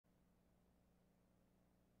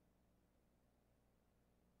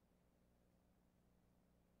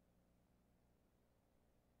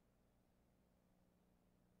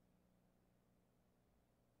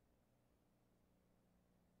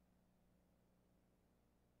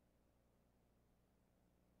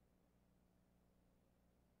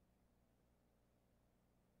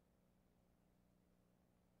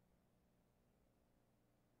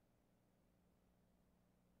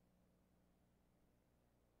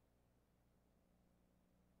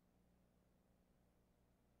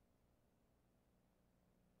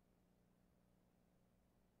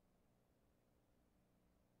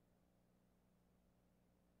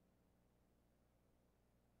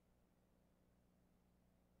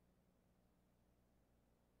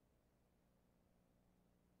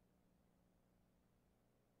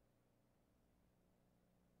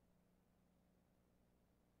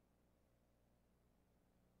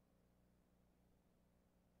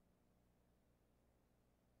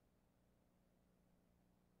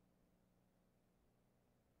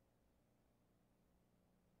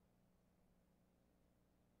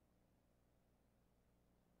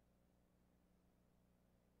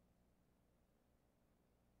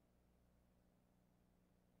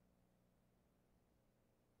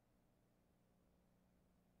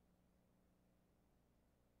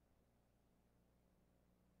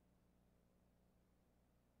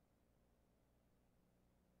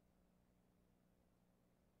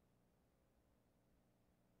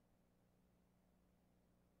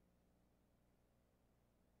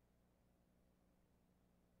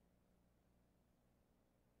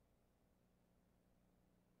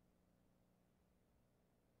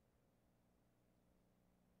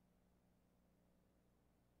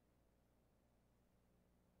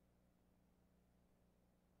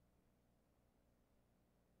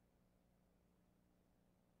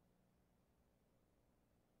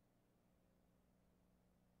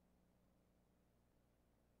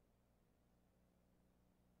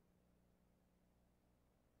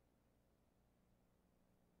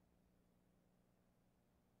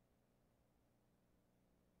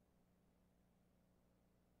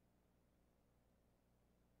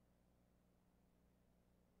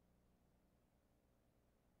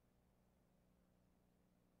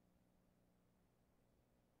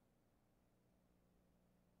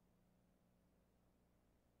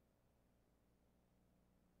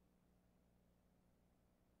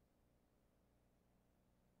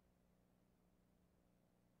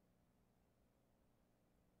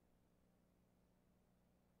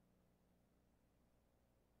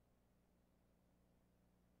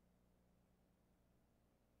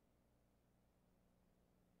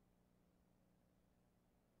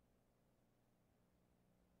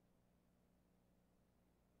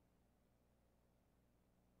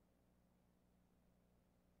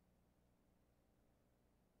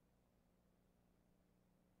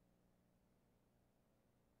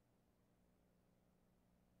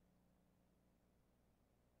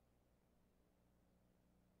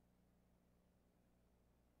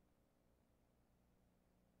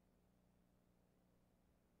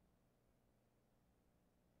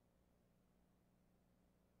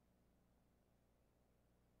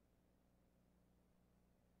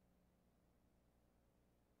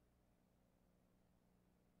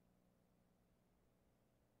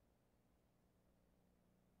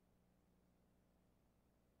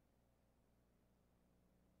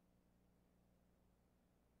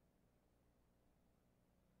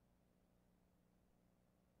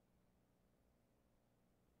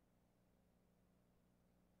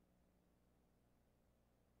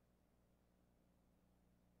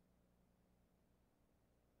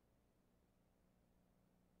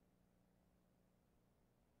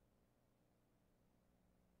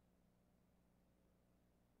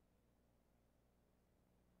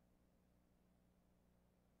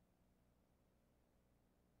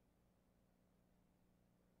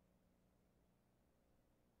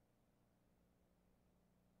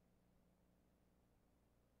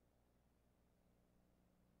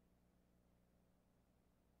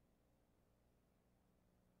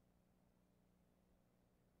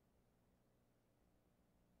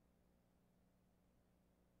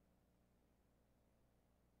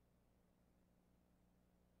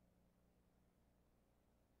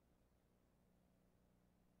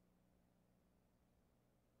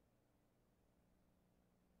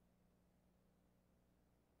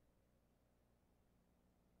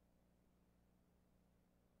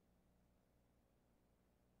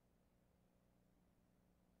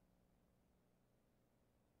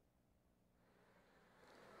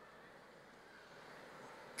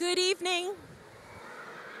Good evening.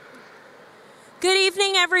 Good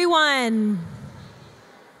evening, everyone.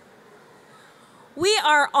 We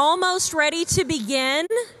are almost ready to begin.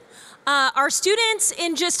 Our students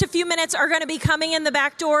in just a few minutes are going to be coming in the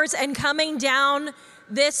back doors and coming down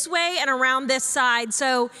this way and around this side.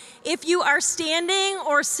 So if you are standing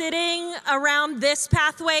or sitting around this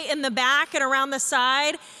pathway in the back and around the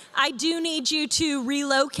side, I do need you to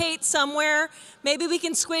relocate somewhere. Maybe we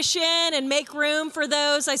can squish in and make room for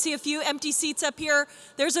those. I see a few empty seats up here.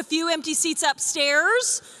 There's a few empty seats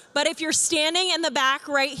upstairs. But if you're standing in the back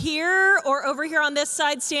right here or over here on this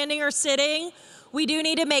side, standing or sitting, we do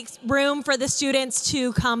need to make room for the students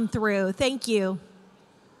to come through. Thank you.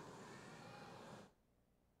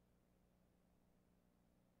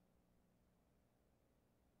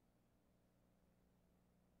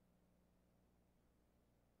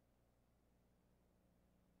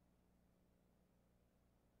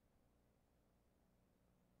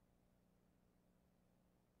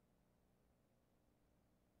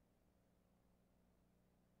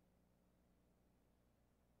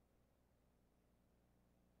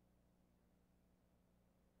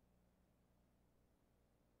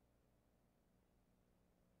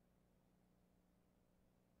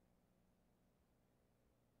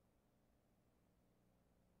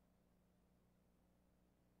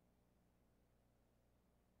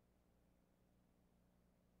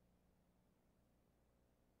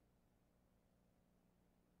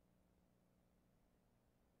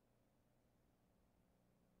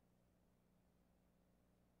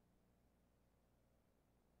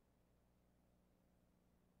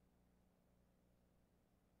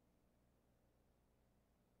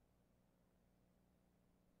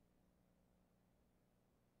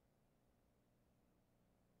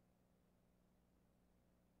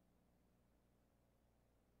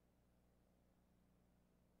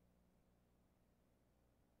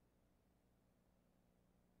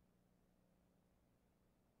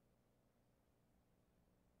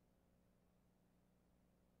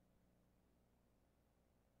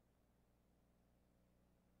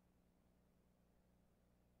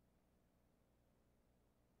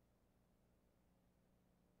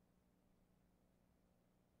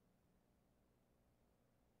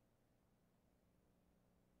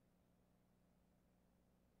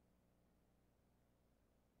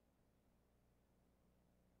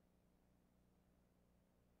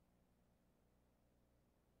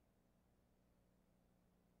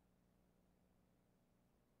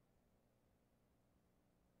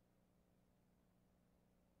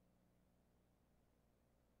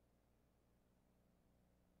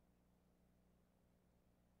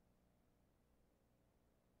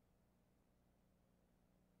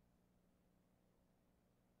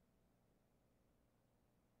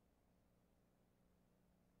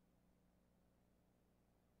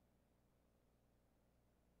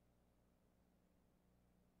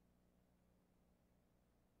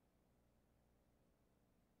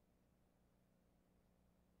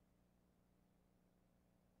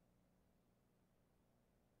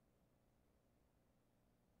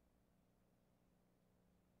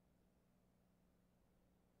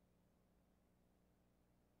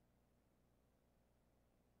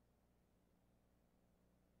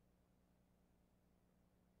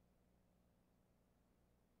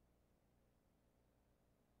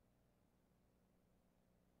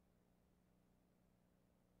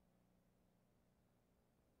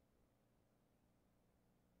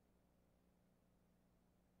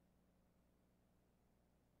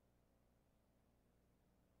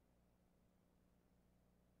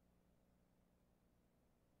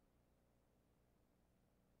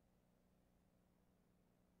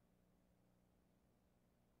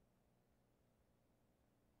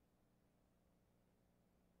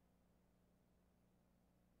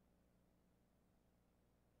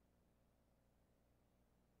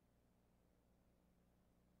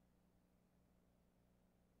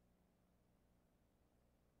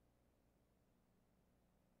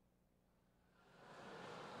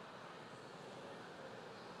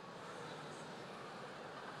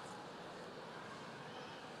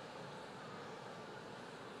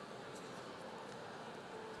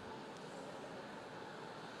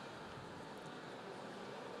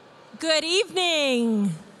 Good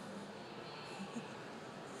evening.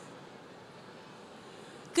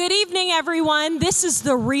 Good evening, everyone. This is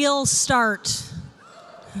the real start.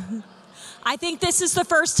 I think this is the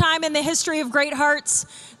first time in the history of Great Hearts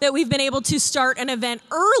that we've been able to start an event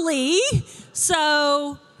early.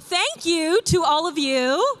 So thank you to all of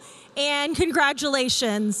you and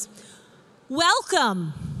congratulations.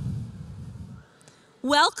 Welcome.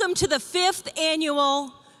 Welcome to the 5th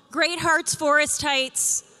annual Great Hearts Forest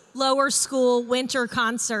Heights Lower School Winter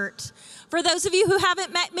Concert. For those of you who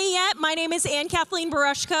haven't met me yet, my name is Ann Kathleen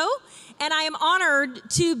Barushko, and I am honored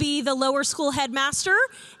to be the Lower School headmaster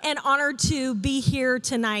and honored to be here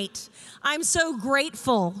tonight. I'm so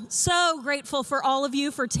grateful for all of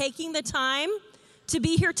you for taking the time to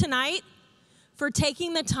be here tonight, for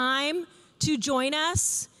taking the time to join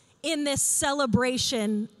us in this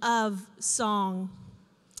celebration of song.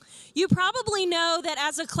 You probably know that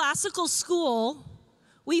as a classical school,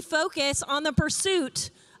 we focus on the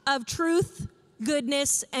pursuit of truth,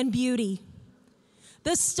 goodness, and beauty.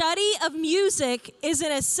 The study of music is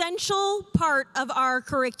an essential part of our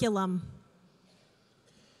curriculum.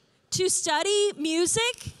 To study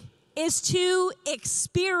music is to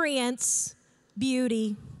experience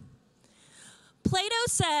beauty. Plato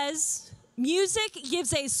says, music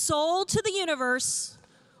gives a soul to the universe,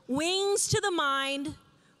 wings to the mind,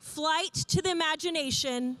 flight to the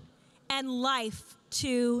imagination, and life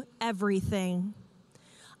to everything.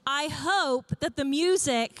 I hope that the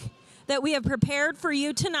music that we have prepared for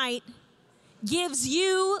you tonight gives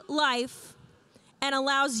you life and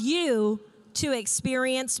allows you to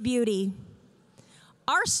experience beauty.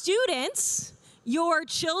 Our students, your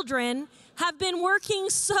children, have been working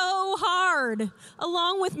so hard,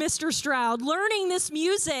 along with Mr. Stroud, learning this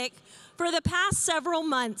music for the past several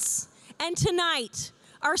months. And tonight,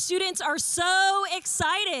 our students are so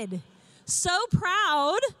excited, so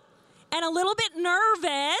proud, and a little bit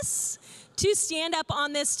nervous to stand up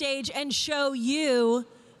on this stage and show you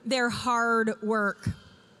their hard work.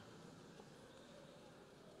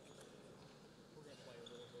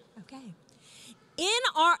 Okay.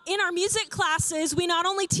 In our music classes, we not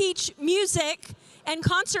only teach music and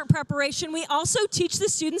concert preparation, we also teach the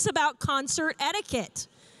students about concert etiquette.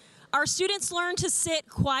 Our students learn to sit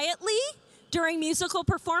quietly during musical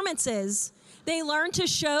performances. They learn to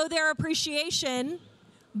show their appreciation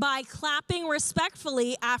by clapping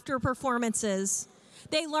respectfully after performances.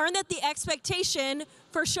 They learn that the expectation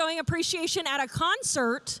for showing appreciation at a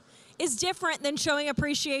concert is different than showing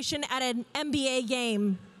appreciation at an NBA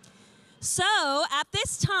game. So at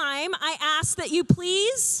this time, I ask that you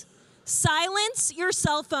please silence your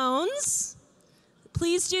cell phones.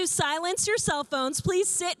 Please do silence your cell phones. Please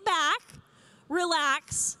sit back,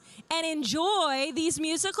 relax, and enjoy these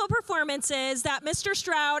musical performances that Mr.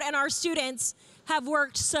 Stroud and our students have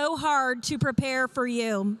worked so hard to prepare for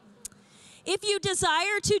you. If you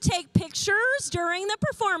desire to take pictures during the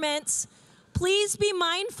performance, please be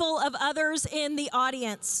mindful of others in the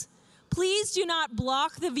audience. Please do not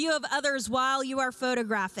block the view of others while you are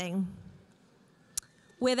photographing.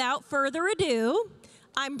 Without further ado,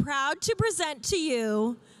 I'm proud to present to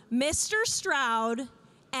you Mr. Stroud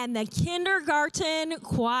and the Kindergarten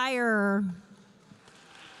Choir.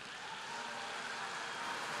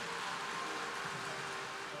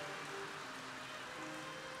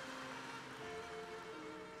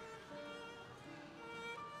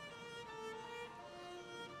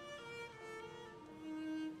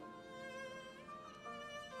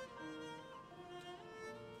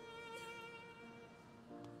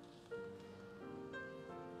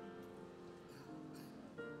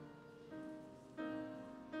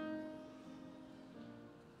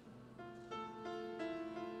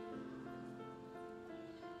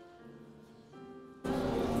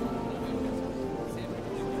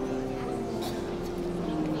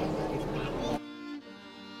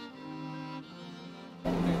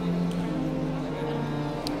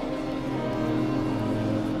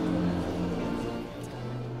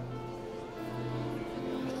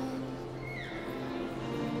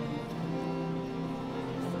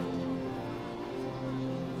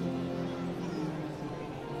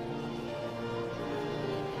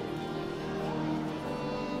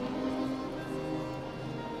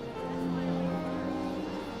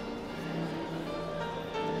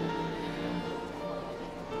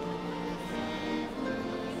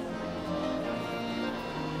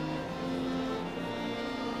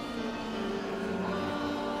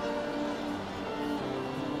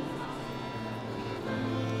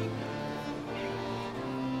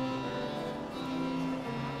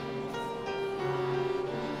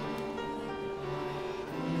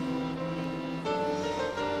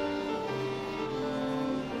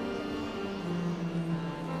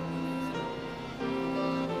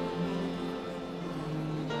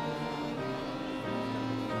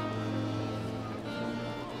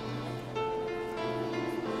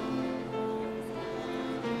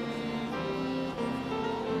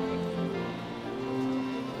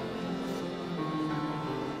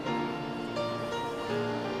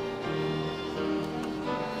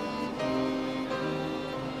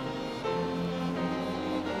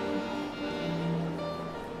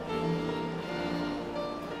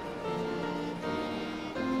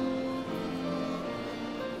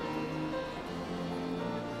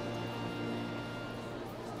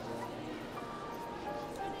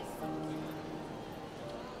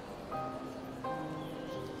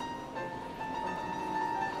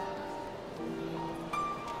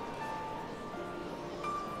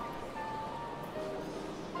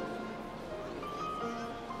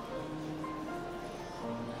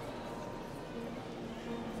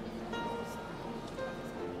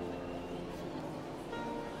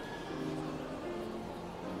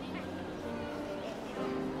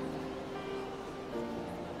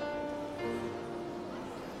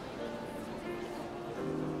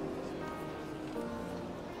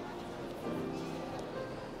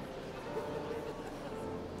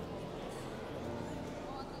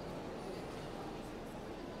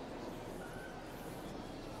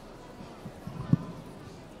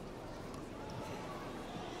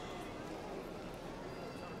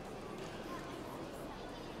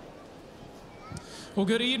 Well,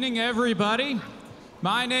 good evening, everybody.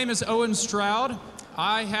 My name is Owen Stroud.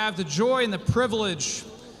 I have the joy and the privilege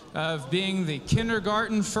of being the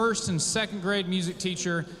kindergarten, first and second grade music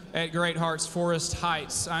teacher at Great Hearts Forest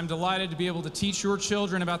Heights. I'm delighted to be able to teach your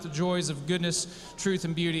children about the joys of goodness, truth,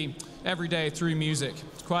 and beauty every day through music.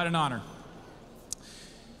 It's quite an honor.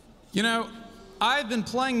 You know, I've been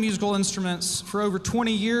playing musical instruments for over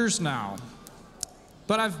 20 years now,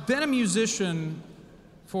 but I've been a musician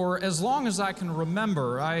for as long as I can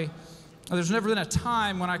remember. There's never been a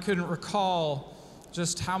time when I couldn't recall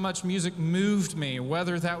just how much music moved me,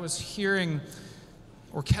 whether that was hearing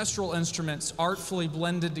orchestral instruments artfully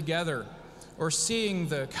blended together, or seeing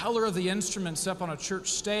the color of the instruments up on a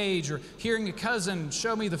church stage, or hearing a cousin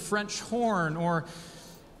show me the French horn, or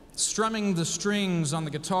strumming the strings on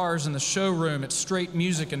the guitars in the showroom at Straight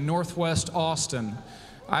Music in Northwest Austin.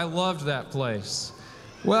 I loved that place.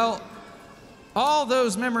 Well, all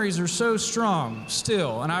those memories are so strong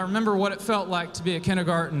still, and I remember what it felt like to be a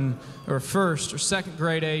kindergarten or first or second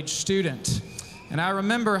grade age student. And I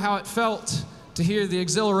remember how it felt to hear the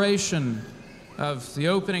exhilaration of the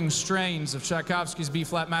opening strains of Tchaikovsky's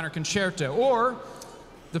B-flat minor concerto, or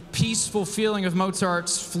the peaceful feeling of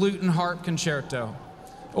Mozart's flute and harp concerto,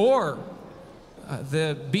 or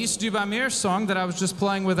the Bis du bei mir song that I was just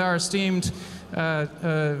playing with our esteemed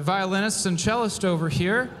violinist and cellist over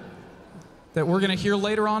here, that we're going to hear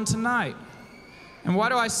later on tonight. And why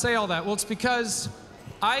do I say all that? Well, it's because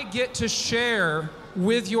I get to share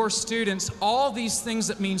with your students all these things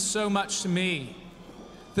that mean so much to me,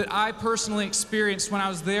 that I personally experienced when I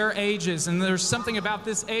was their ages. And there's something about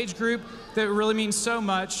this age group that really means so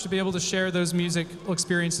much to be able to share those musical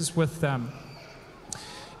experiences with them.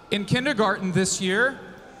 In kindergarten this year,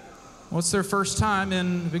 well, it's their first time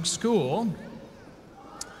in a big school.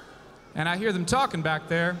 And I hear them talking back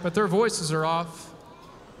there, but their voices are off.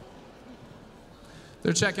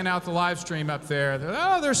 They're checking out the live stream up there.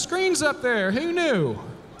 Oh, there's screens up there. Who knew?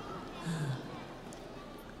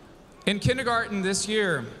 In kindergarten this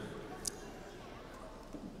year,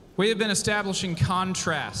 we have been establishing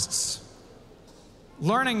contrasts,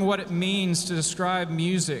 learning what it means to describe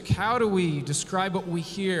music. How do we describe what we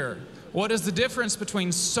hear? What is the difference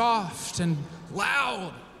between soft and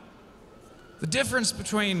loud? The difference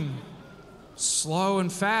between slow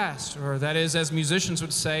and fast, or that is, as musicians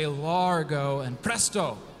would say, largo and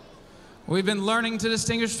presto. We've been learning to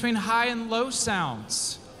distinguish between high and low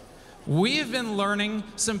sounds. We've been learning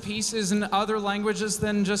some pieces in other languages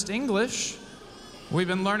than just English. We've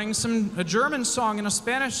been learning a German song and a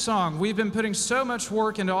Spanish song. We've been putting so much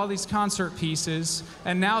work into all these concert pieces,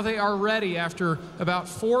 and now they are ready after about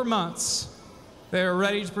 4 months. They are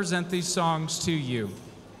ready to present these songs to you.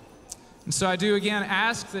 And so I do again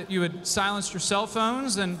ask that you would silence your cell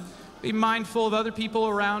phones and be mindful of other people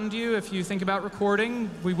around you. If you think about recording,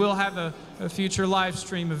 we will have a future live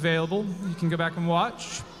stream available. You can go back and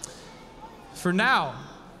watch. For now,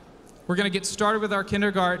 we're going to get started with our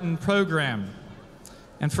kindergarten program.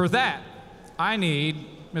 And for that, I need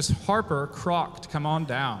Miss Harper Kroc to come on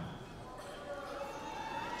down.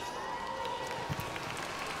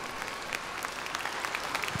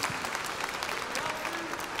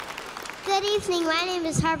 Good evening, my name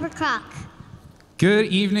is Harper Kroc. Good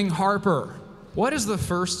evening, Harper. What is the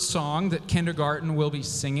first song that kindergarten will be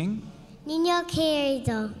singing? Niño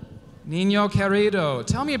Querido. Niño Querido.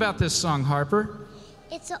 Tell me about this song, Harper.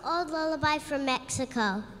 It's an old lullaby from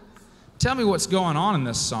Mexico. Tell me what's going on in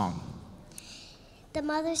this song. The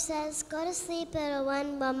mother says, go to sleep, little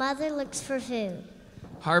one, while mother looks for food.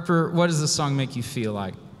 Harper, what does this song make you feel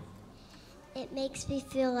like? It makes me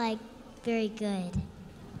feel like very good.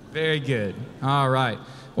 Very good. All right.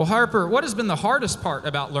 Well, Harper, what has been the hardest part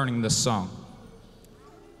about learning this song?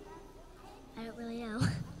 I don't really know.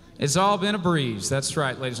 It's all been a breeze. That's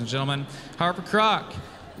right, ladies and gentlemen. Harper Kroc.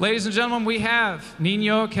 Ladies and gentlemen, we have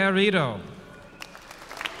Niño Querido.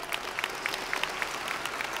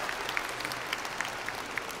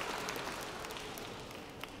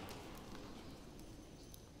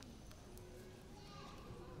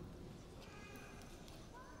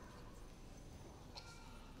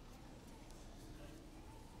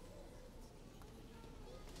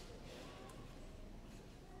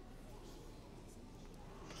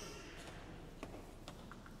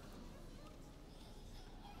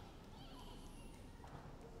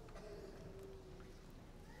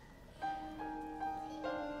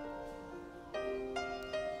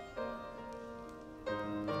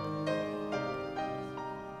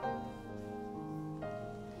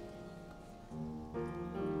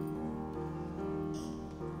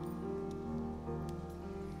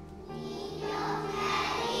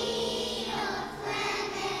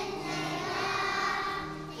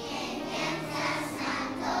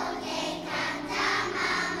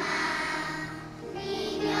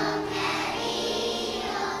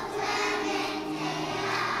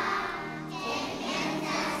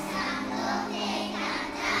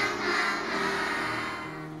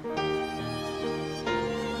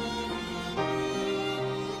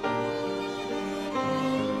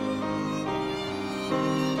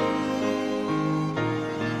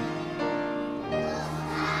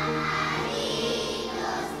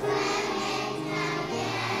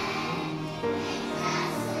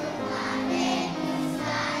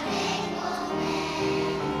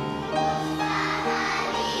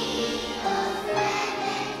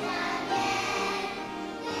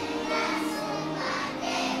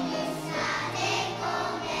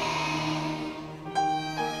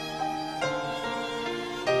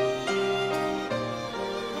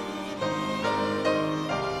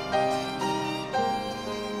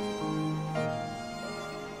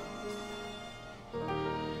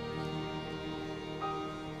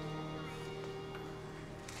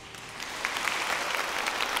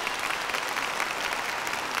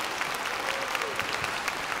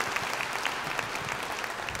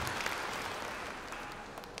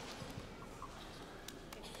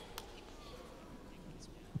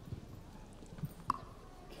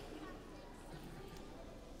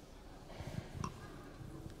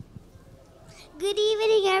 Good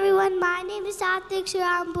evening, everyone. My name is Satvik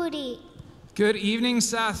Sharampudi. Good evening,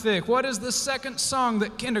 Sathvik. What is the second song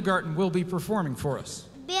that kindergarten will be performing for us?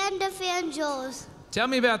 Band of Angels. Tell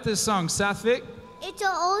me about this song, Sathvik. It's an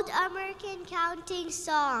old American counting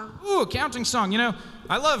song. Ooh, a counting song. You know,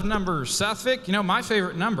 I love numbers, Sathvik. You know, my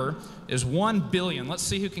favorite number is 1 billion. Let's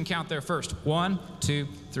see who can count there first. 1, 2,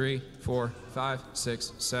 3, 4, 5,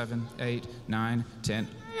 6, 7, 8, 9, 10.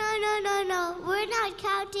 No. We're not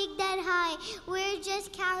counting that high. We're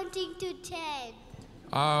just counting to 10.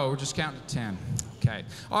 Oh, we're just counting to 10. Okay.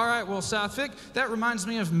 All right, well, Sathvik, that reminds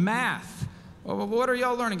me of math. Well, what are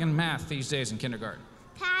y'all learning in math these days in kindergarten?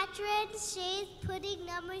 Patterns, shapes, putting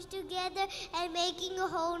numbers together, and making a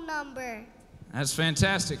whole number. That's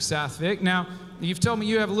fantastic, Sathvik. Now, you've told me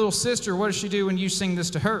you have a little sister. What does she do when you sing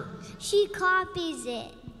this to her? She copies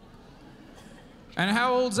it. And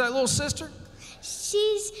how old's that little sister?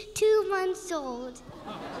 She's 2 months old.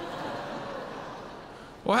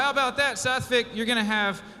 Well, how about that, Sathvik? You're going to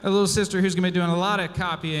have a little sister who's going to be doing a lot of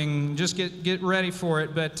copying. Just get ready for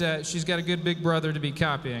it, but she's got a good big brother to be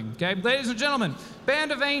copying. Okay, ladies and gentlemen,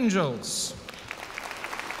 Band of Angels.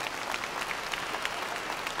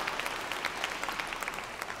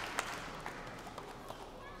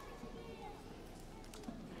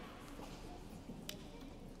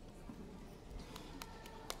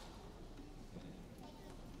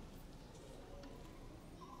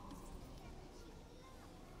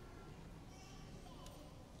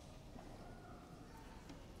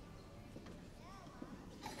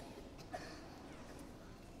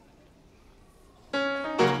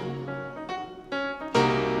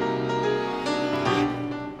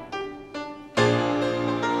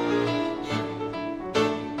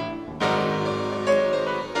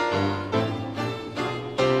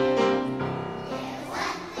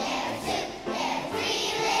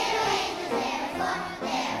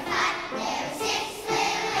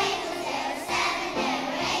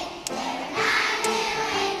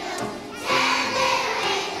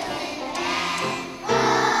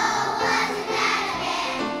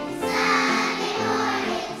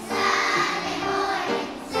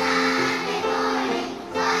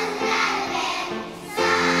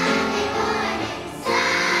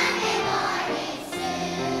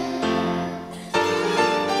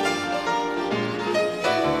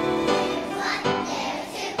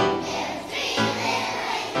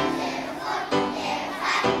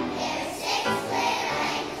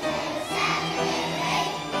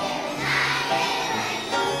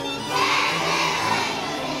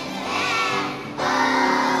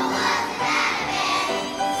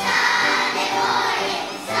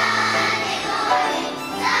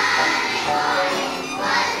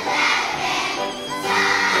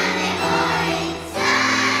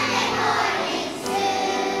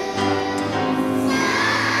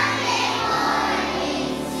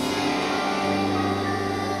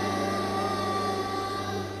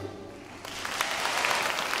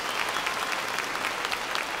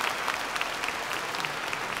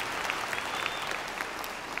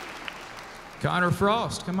 Connor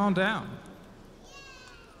Frost, come on down.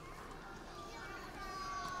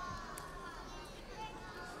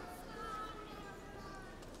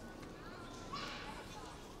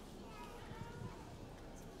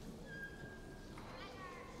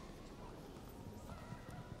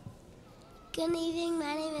 Good evening,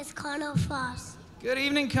 my name is Connor Frost. Good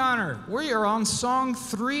evening, Connor. We are on song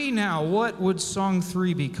 3 now. What would song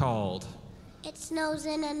 3 be called? It snows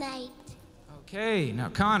in the night. Okay, now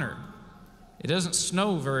Connor, it doesn't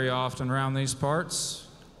snow very often around these parts,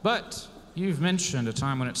 but you've mentioned a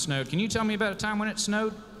time when it snowed. Can you tell me about a time when it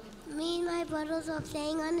snowed? Me and my brothers were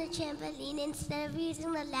playing on the trampoline. Instead of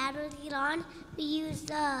using the ladder to get on, we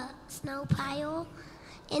used a snow pile,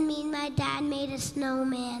 and me and my dad made a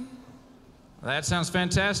snowman. That sounds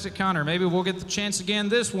fantastic, Connor. Maybe we'll get the chance again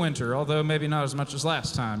this winter, although maybe not as much as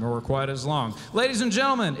last time or quite as long. Ladies and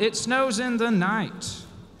gentlemen, it snows in the night.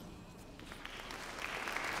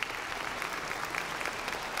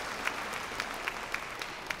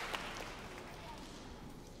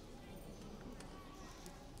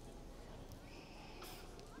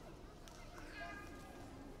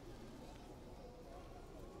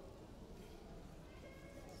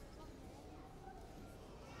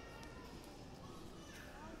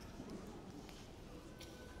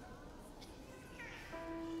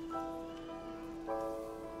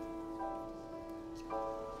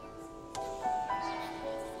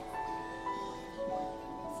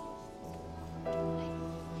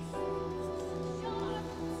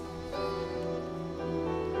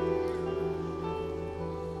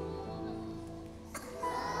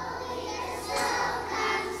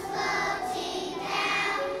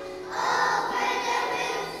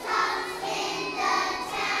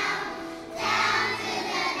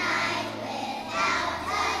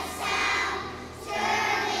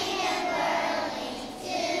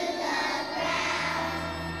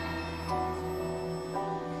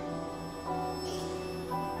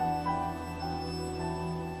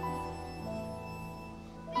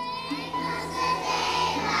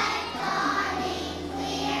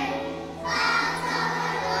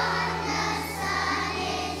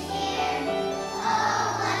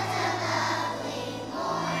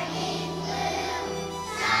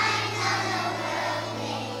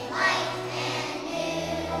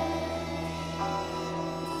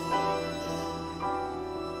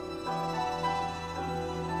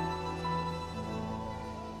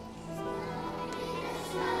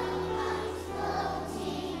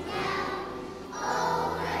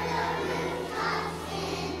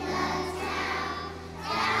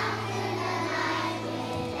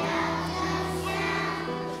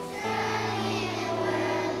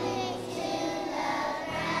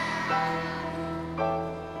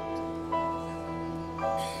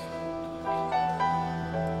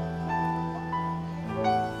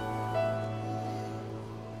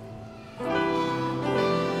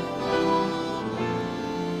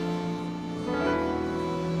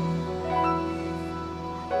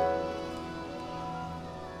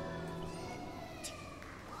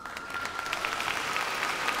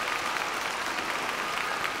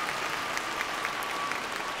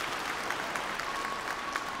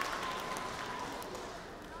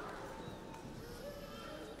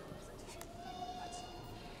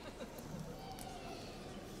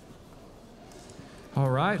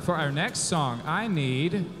 right, for our next song, I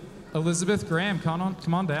need Elizabeth Graham. Come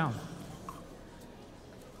on down.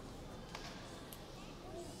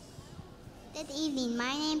 Good evening.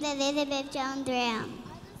 My name's Elizabeth Joan Graham.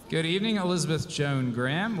 Good evening, Elizabeth Joan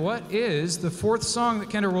Graham. What is the fourth song that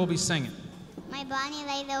Kendra will be singing? My Bonnie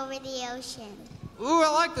lays over the ocean. Ooh,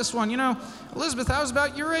 I like this one. You know, Elizabeth, I was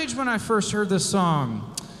about your age when I first heard this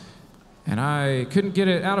song, and I couldn't get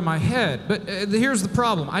it out of my head. But here's the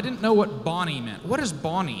problem. I didn't know what Bonnie meant. What is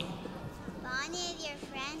Bonnie? Bonnie is your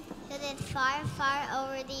friend who lives far, far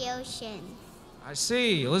over the ocean. I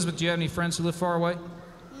see. Elizabeth, do you have any friends who live far away?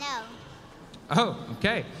 No. Oh,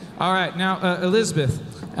 okay. All right. Now, Elizabeth,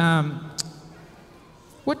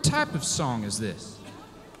 what type of song is this?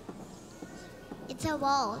 It's a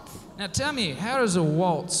waltz. Now, tell me, how does a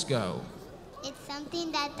waltz go? It's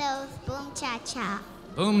something that goes boom cha cha.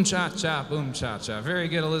 Boom cha cha, boom cha cha. Very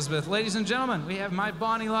good, Elizabeth. Ladies and gentlemen, we have My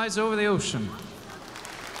Bonnie Lies Over the Ocean.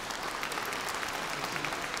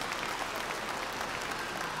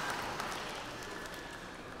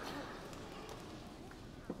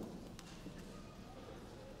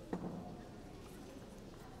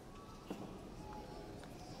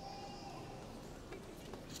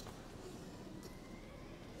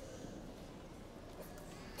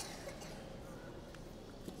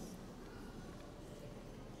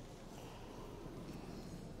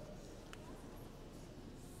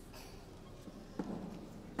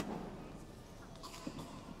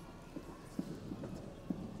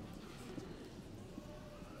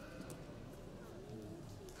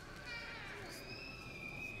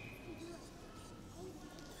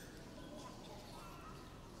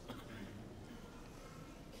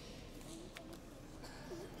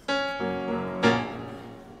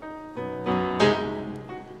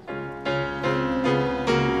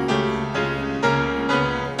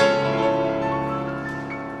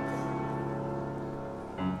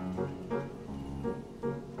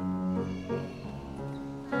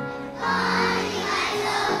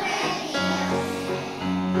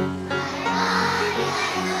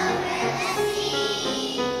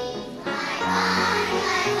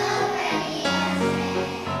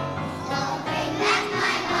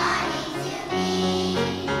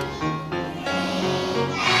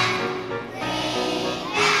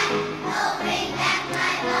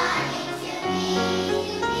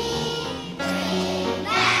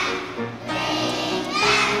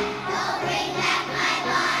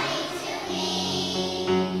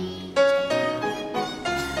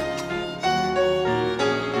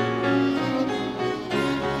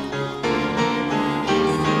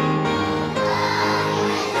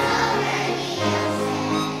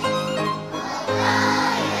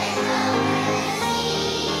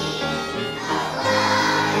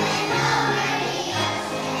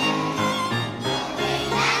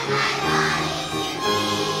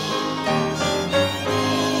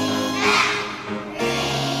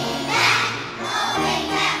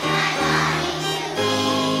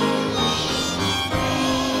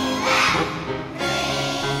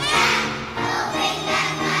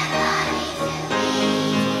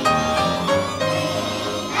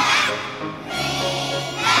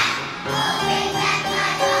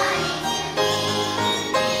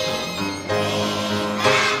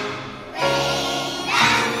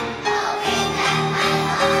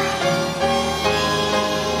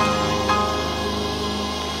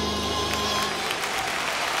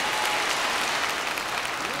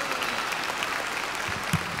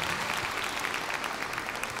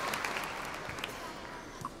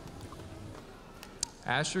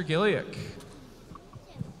 Asher Gilliak.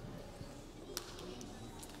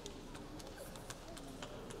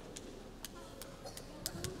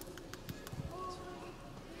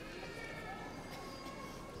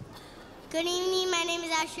 Good evening, my name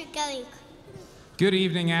is Asher Gilliak. Good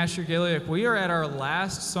evening, Asher Gilliak. We are at our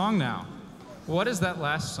last song now. What is that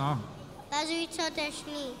last song? Lazarito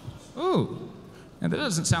Deshni. Ooh, and that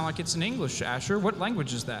doesn't sound like it's in English, Asher. What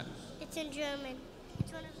language is that? It's in German.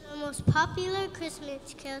 It's one of the most popular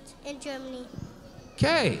Christmas carols in Germany.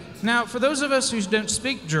 Okay, now for those of us who don't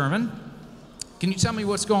speak German, can you tell me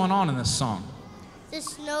what's going on in this song? The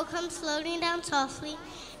snow comes floating down softly,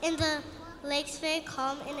 and the lake's very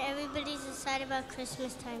calm, and everybody's excited about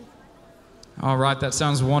Christmas time. All right, that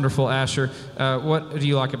sounds wonderful, Asher. What do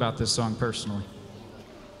you like about this song personally?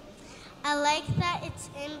 I like that it's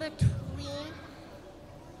in between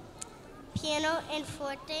piano and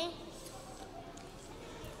forte.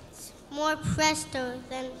 It's more presto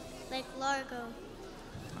than like largo.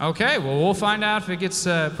 Okay, well, we'll find out if it gets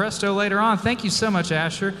presto later on. Thank you so much,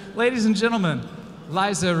 Asher. Ladies and gentlemen,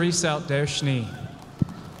 Liza Rieselt der Schnee.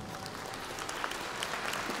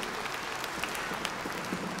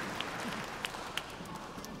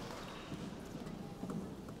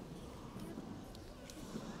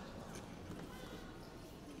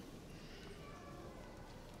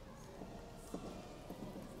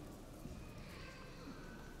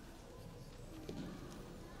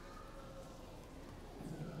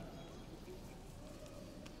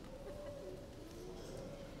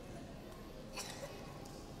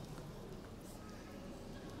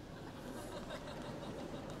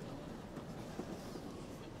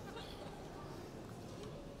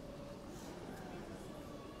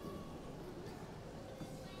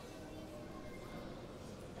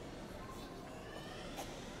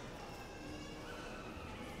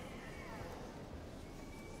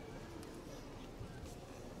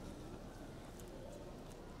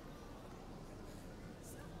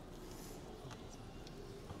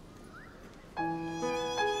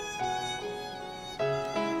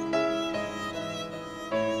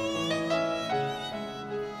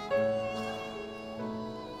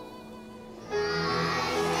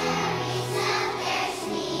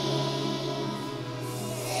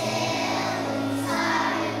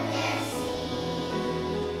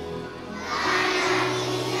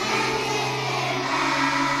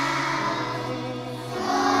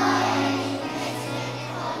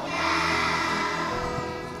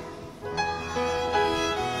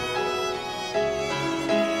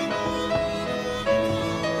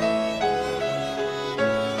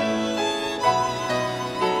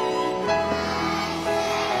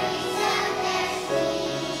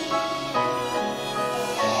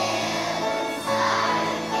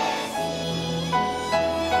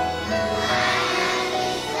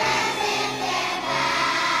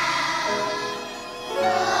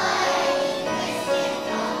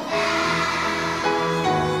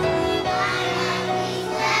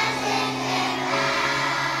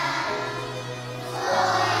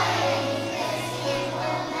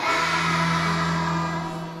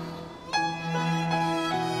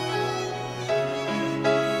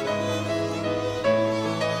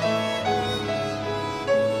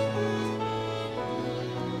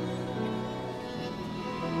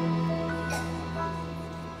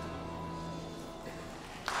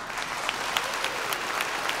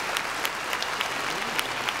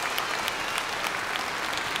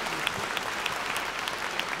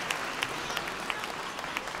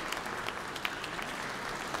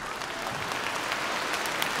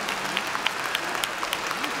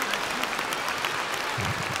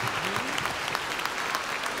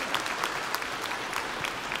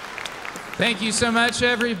 Thank you so much,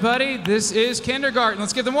 everybody. This is kindergarten.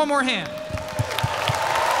 Let's give them one more hand.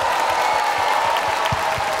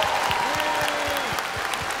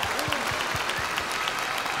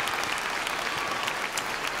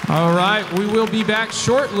 All right, we will be back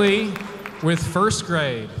shortly with first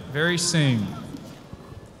grade, very soon.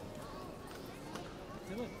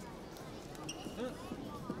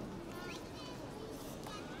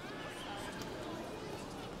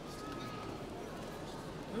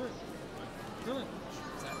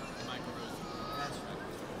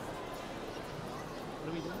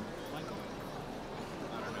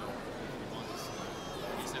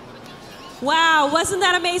 Wow, wasn't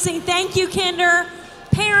that amazing? Thank you, Kinder.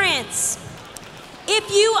 Parents, if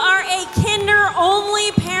you are a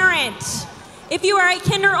Kinder-only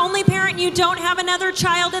parent, and you don't have another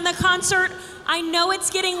child in the concert, I know it's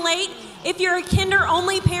getting late. If you're a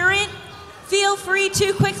Kinder-only parent, feel free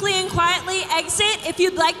to quickly and quietly exit if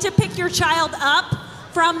you'd like to pick your child up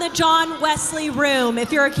from the John Wesley room.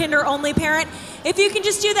 If you're a Kinder-only parent, if you can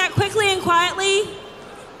just do that quickly and quietly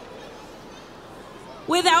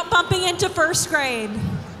without bumping into first grade.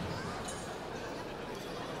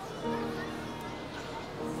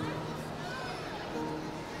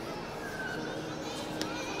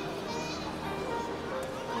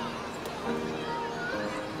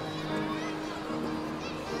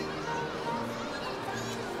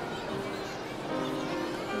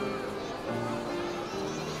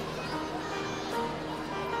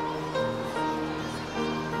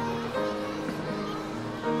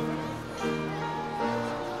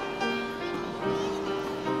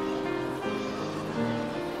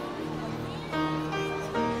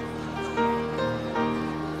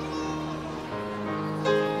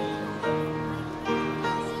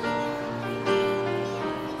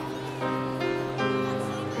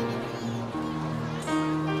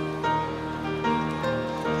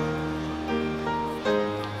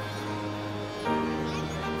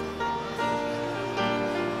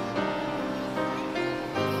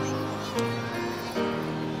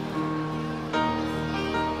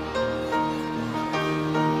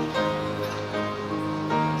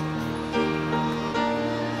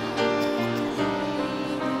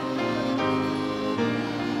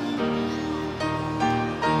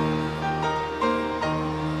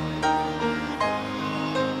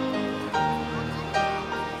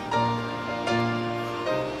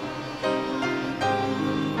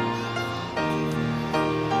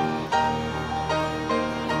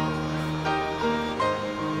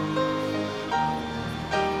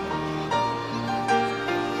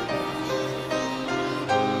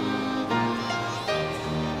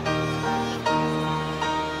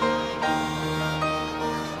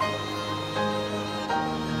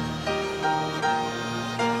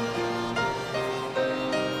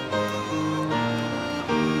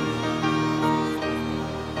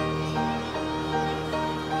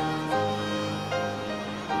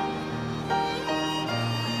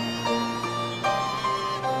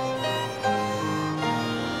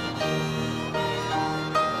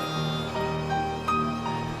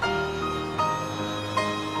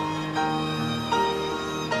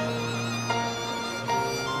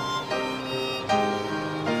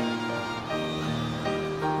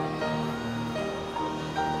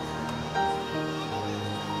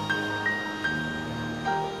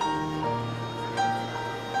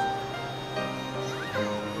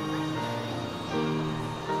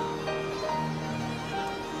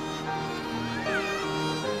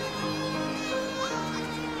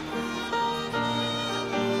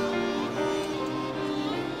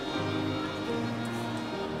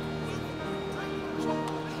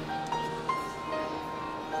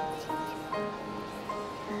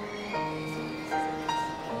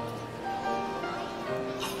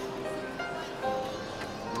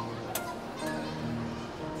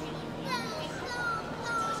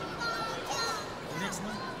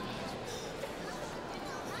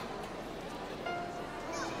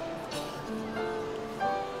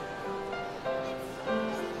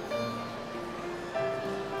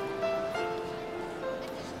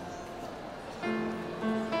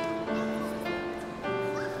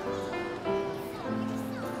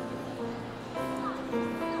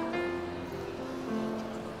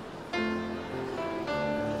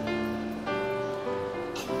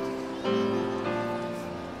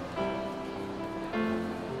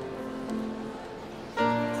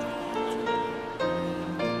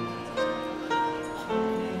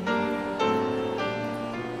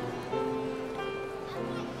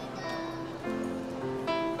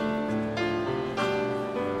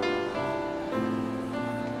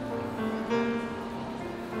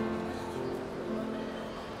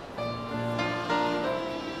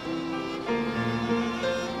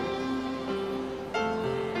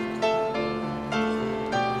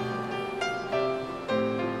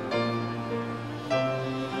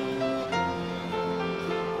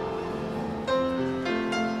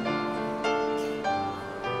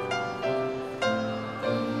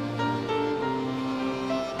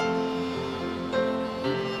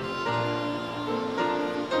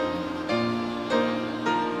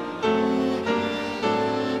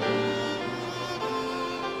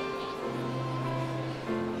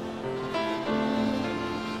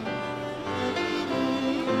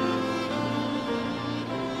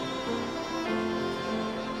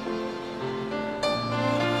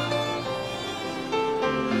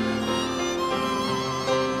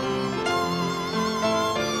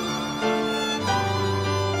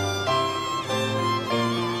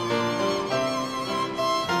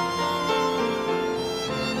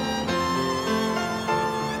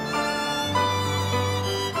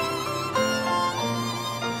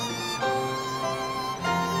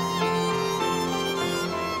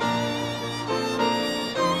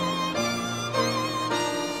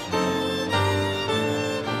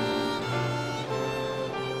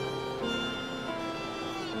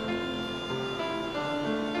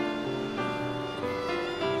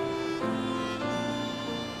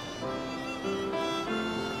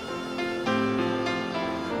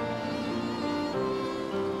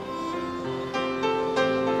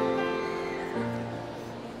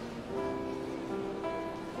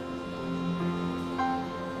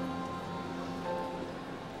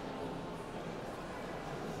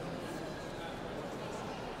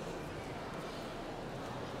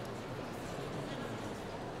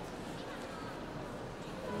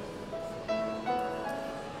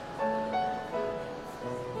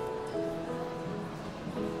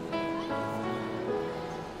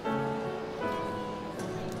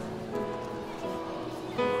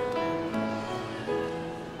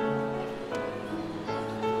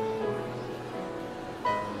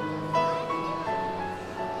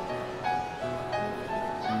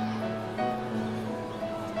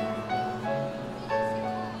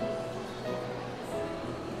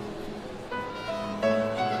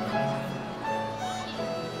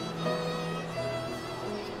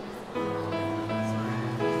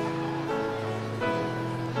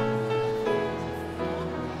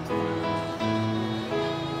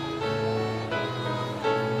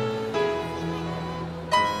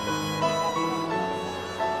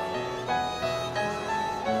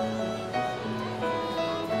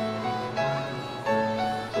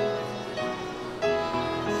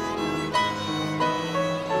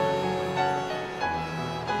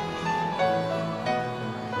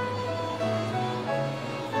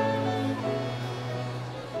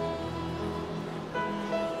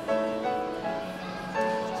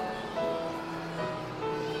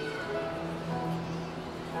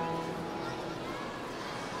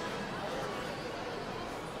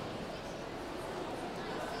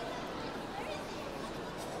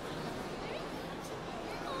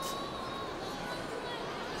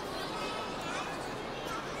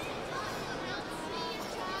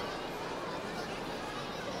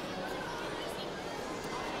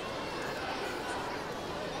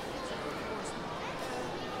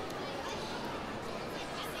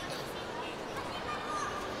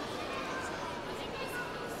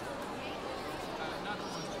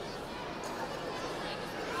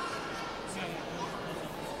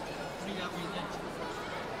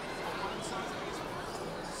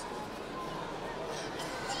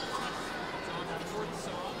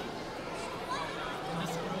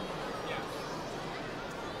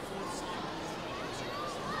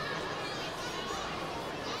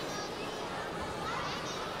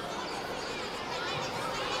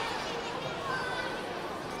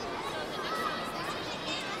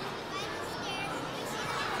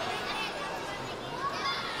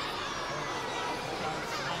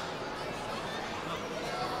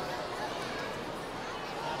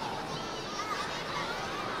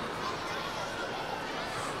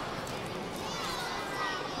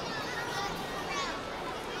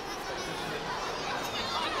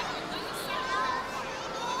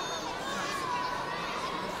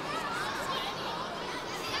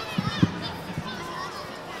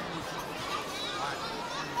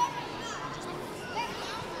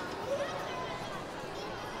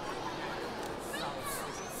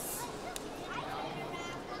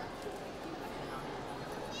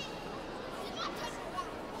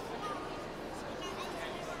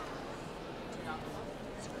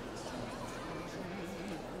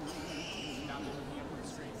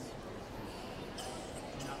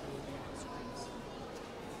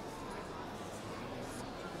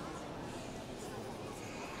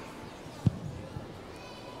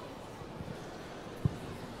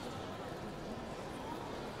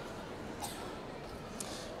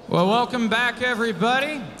 Well, welcome back,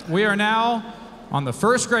 everybody. We are now on the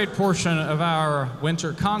first grade portion of our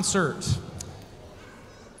winter concert.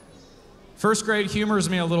 First grade humors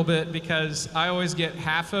me a little bit because I always get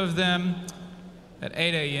half of them at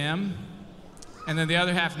 8 a.m. and then the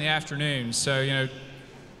other half in the afternoon. So, you know,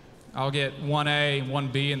 I'll get 1A,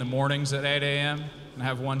 1B in the mornings at 8 a.m. and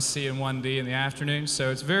have 1C and 1D in the afternoon.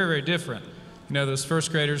 So it's very, very different. You know, those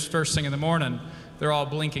first graders, first thing in the morning, they're all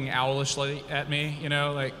blinking owlishly at me, you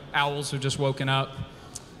know, like owls who've just woken up.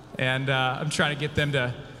 And I'm trying to get them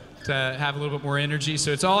to have a little bit more energy.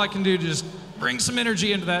 So it's all I can do to just bring some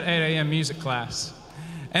energy into that 8 a.m. music class.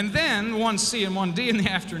 And then 1C and 1D in the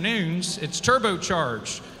afternoons, it's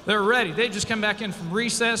turbocharged. They're ready. They just come back in from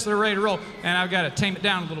recess. They're ready to roll. And I've got to tame it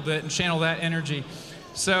down a little bit and channel that energy.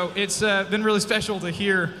 So it's been really special to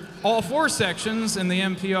hear all 4 sections in the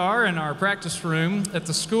MPR and our practice room at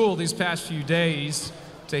the school these past few days,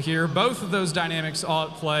 to hear both of those dynamics all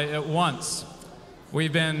at play at once.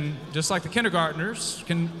 We've been, just like the kindergartners,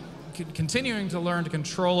 continuing to learn to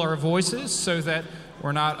control our voices so that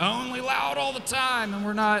we're not only loud all the time and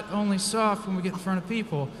we're not only soft when we get in front of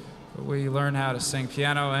people, but we learn how to sing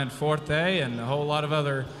piano and forte and a whole lot of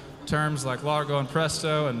other terms like largo and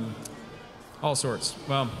presto and all sorts.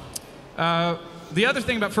 Well, the other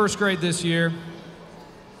thing about first grade this year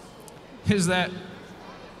is that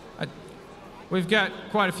we've got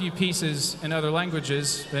quite a few pieces in other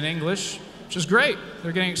languages than English, which is great.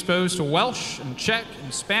 They're getting exposed to Welsh and Czech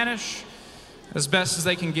and Spanish as best as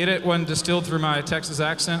they can get it when distilled through my Texas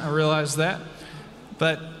accent. I realize that.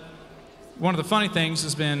 But one of the funny things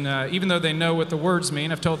has been, even though they know what the words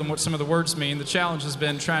mean, I've told them what some of the words mean, the challenge has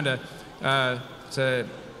been trying to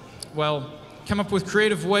come up with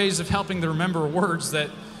creative ways of helping them remember words that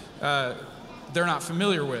they're not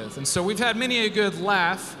familiar with. And so we've had many a good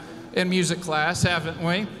laugh in music class, haven't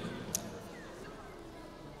we?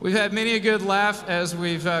 We've had many a good laugh as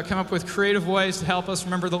we've come up with creative ways to help us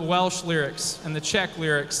remember the Welsh lyrics and the Czech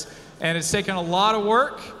lyrics. And it's taken a lot of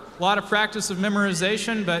work, a lot of practice of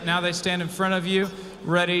memorization, but now they stand in front of you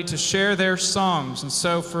ready to share their songs. And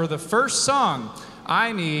so for the first song,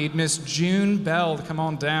 I need Miss June Bell to come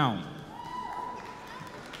on down.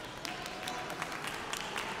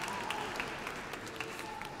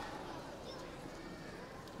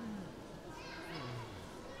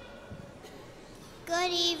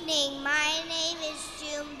 Good evening. My name is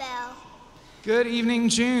June Bell. Good evening,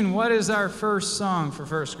 June. What is our first song for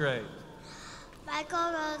first grade?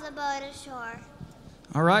 Michael rows a boat ashore.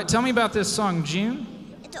 All right, tell me about this song,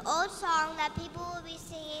 June. It's an old song that people will be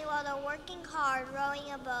singing while they're working hard, rowing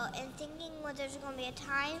a boat, and thinking when there's going to be a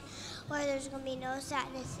time where there's going to be no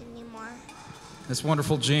sadness anymore. That's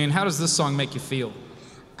wonderful, June. How does this song make you feel?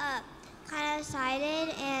 Kind of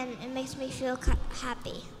excited, and it makes me feel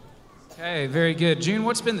happy. Okay, very good. June,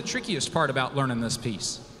 what's been the trickiest part about learning this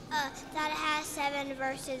piece? That it has 7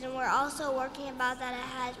 verses, and we're also working about that it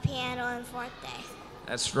has piano and forte.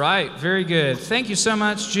 That's right. Very good. Thank you so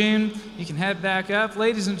much, June. You can head back up.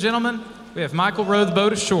 Ladies and gentlemen, we have Michael row the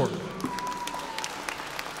boat ashore.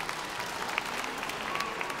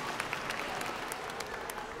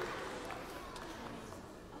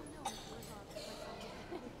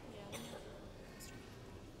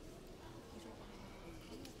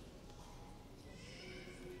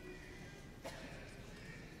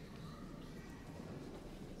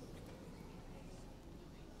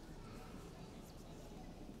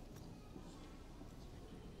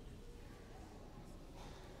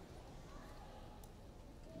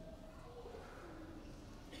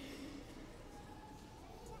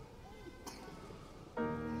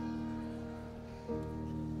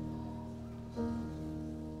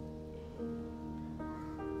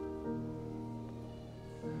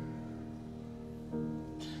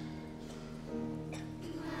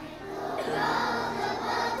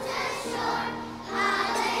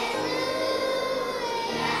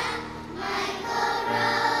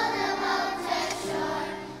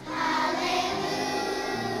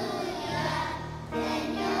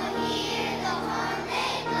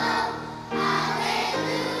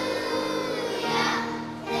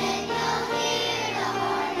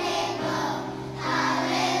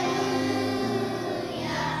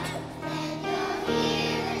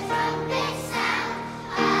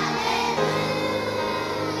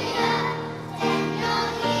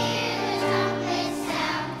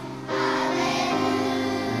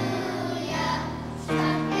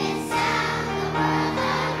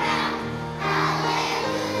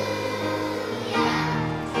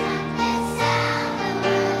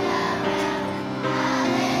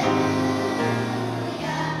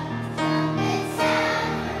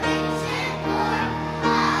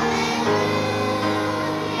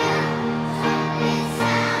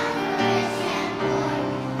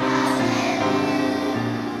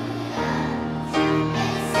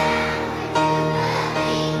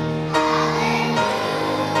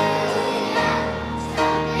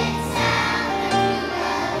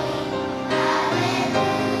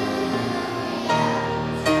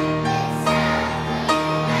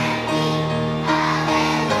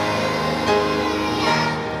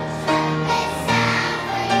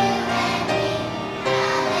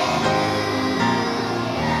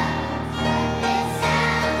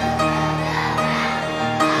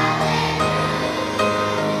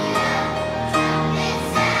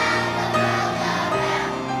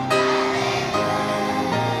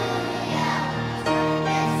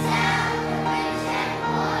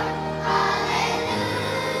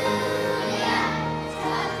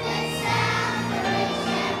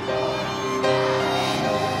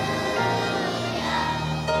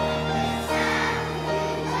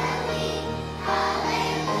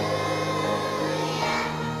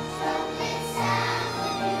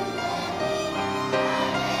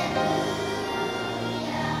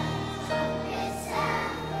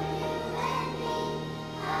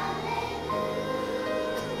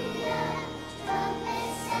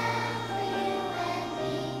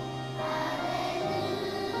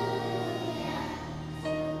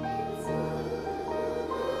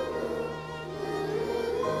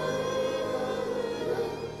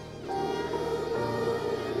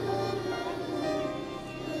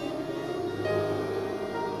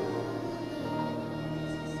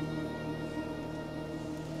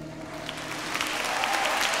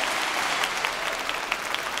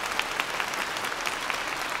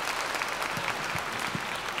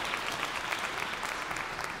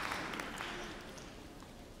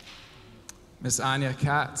 Miss Anya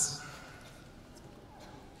Katz.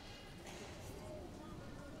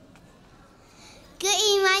 Good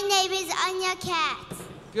evening, my name is Anya Katz.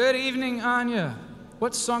 Good evening, Anya.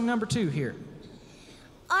 What's song number 2 here?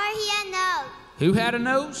 Arhiano. Who had a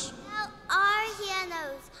nose? No,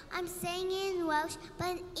 Arhianos. I'm singing in Welsh, but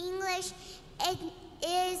in English it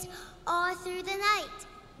is All Through the Night.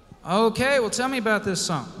 Okay, well tell me about this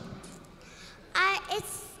song.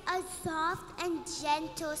 It's a soft and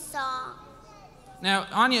gentle song. Now,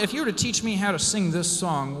 Anya, if you were to teach me how to sing this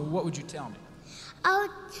song, what would you tell me? I'll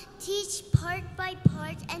teach part by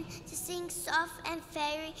part and to sing soft and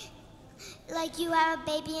fairy like you have a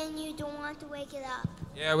baby and you don't want to wake it up.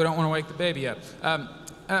 Yeah, we don't want to wake the baby up.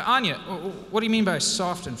 Anya, what do you mean by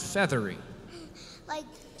soft and feathery? Like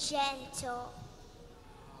gentle.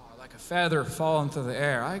 Like a feather falling through the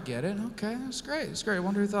air. I get it. Okay, that's great. That's great. I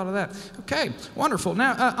wonder who thought of that. Okay, wonderful.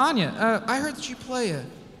 Now, Anya, I heard that you play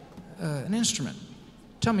an instrument.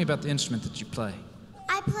 Tell me about the instrument that you play.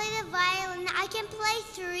 I play the violin. I can play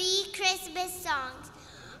 3 Christmas songs.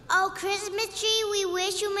 Oh, Christmas tree, we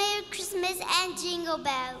wish you Merry Christmas and Jingle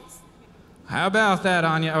Bells. How about that,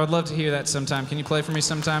 Anya? I would love to hear that sometime. Can you play for me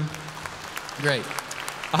sometime? Great.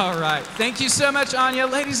 All right. Thank you so much, Anya.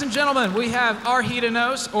 Ladies and gentlemen, we have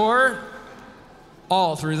Arhidanos, or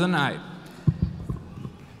All Through the Night.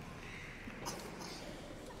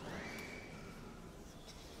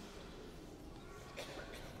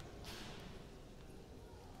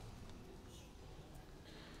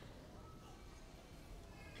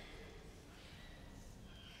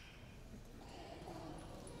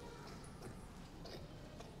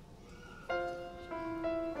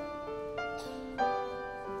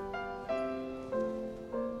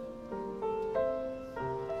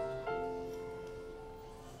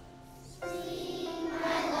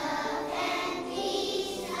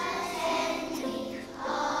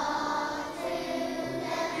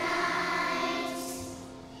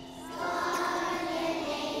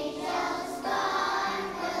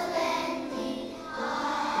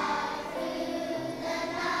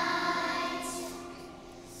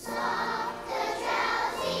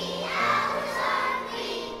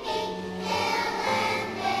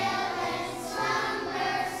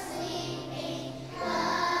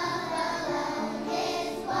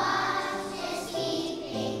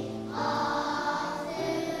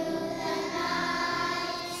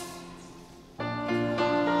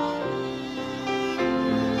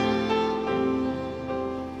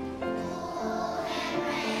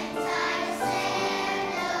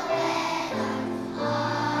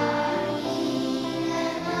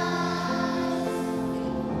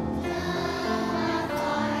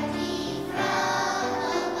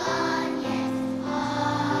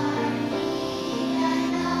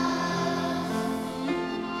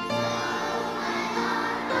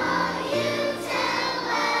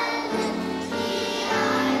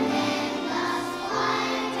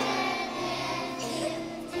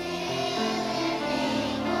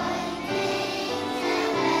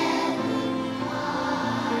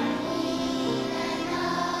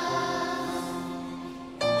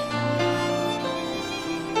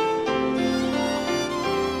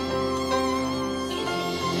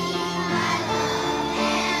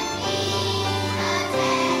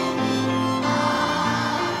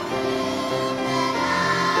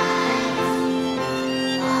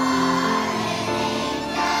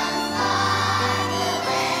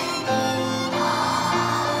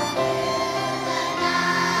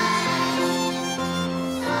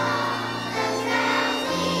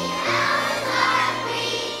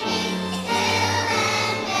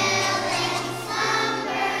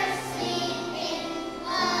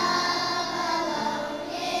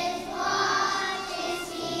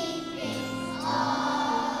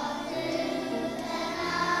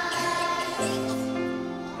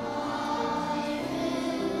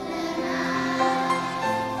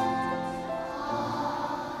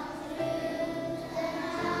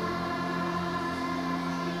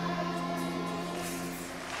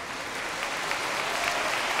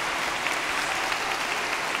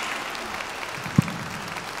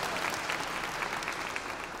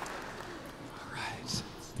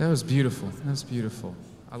 That was beautiful. That was beautiful.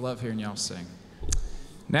 I love hearing y'all sing.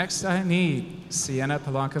 Next, I need Sienna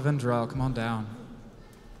Palanca Vendrell. Come on down.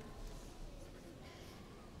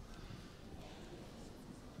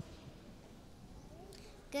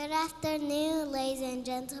 Good afternoon, ladies and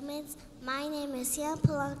gentlemen. My name is Sienna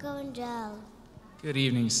Palanca Vendrell. Good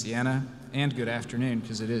evening, Sienna, and good afternoon,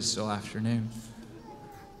 because it is still afternoon,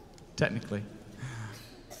 technically.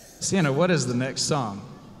 Sienna, what is the next song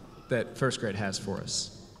that first grade has for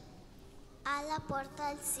us? A la puerta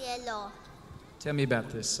del cielo. Tell me about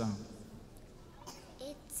this song.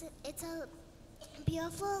 It's a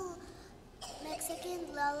beautiful Mexican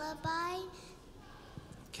lullaby.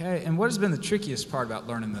 Okay, and what has been the trickiest part about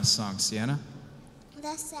learning this song, Sienna?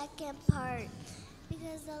 The second part,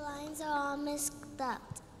 because the lines are all mixed up.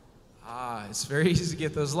 Ah, it's very easy to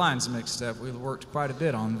get those lines mixed up. We've worked quite a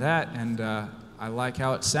bit on that, and I like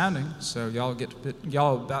how it's sounding. So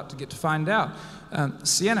y'all about to get to find out.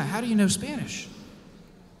 Sienna, how do you know Spanish?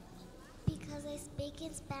 Because I speak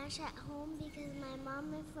in Spanish at home because my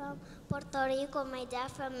mom is from Puerto Rico, my dad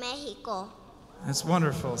from Mexico. That's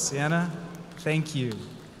wonderful, Sienna. Thank you.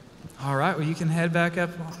 All right, well, you can head back up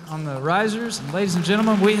on the risers. And ladies and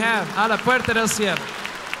gentlemen, we have A la Puerta del Cielo.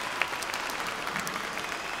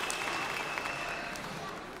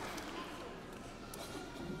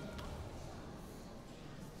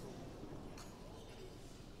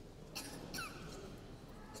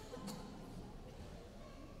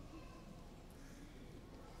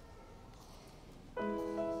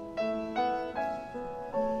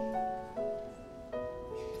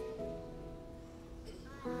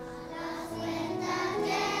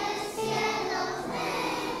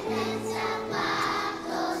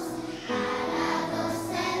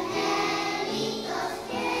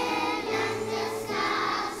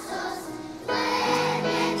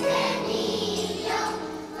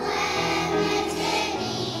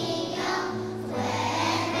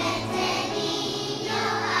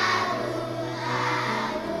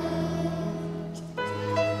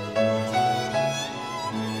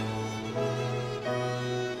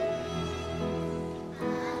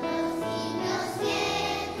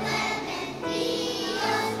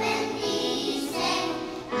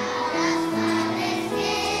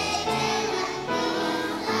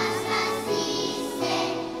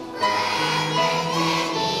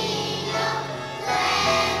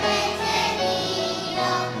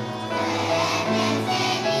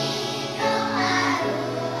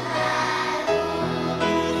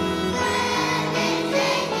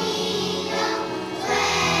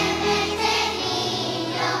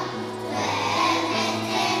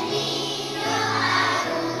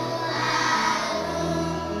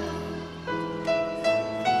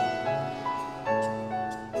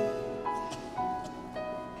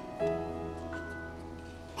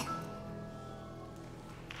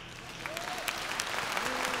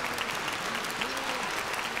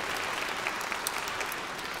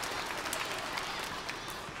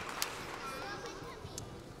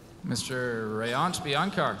 Mr. Rayant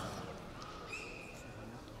Biancar.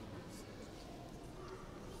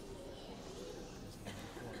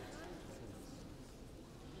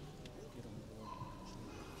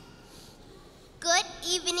 Good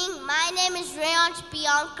evening. My name is Rayant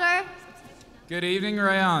Biancar. Good evening,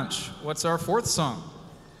 Rayant. What's our fourth song?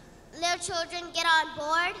 Little children, get on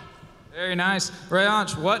board. Very nice.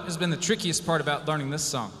 Rayant, what has been the trickiest part about learning this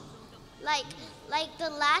song? Like the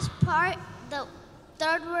last part, the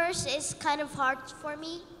third verse is kind of hard for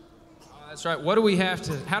me. Oh, that's right.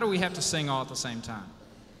 How do we have to sing all at the same time?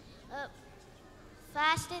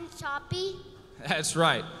 Fast and choppy. That's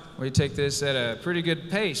right. We take this at a pretty good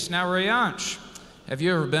pace. Now, Rayant, have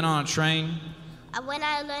you ever been on a train? When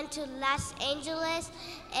I learned to Los Angeles,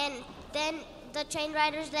 and then the train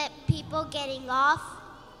riders let people getting off.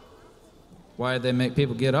 Why did they make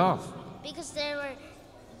people get off? Because there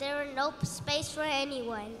were no space for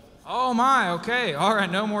anyone. Oh my, okay. All right,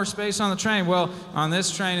 no more space on the train. Well, on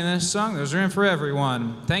this train and this song, there's room for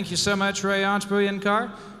everyone. Thank you so much, Rayant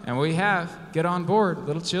Biancar. And we have Get On Board,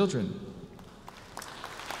 Little Children.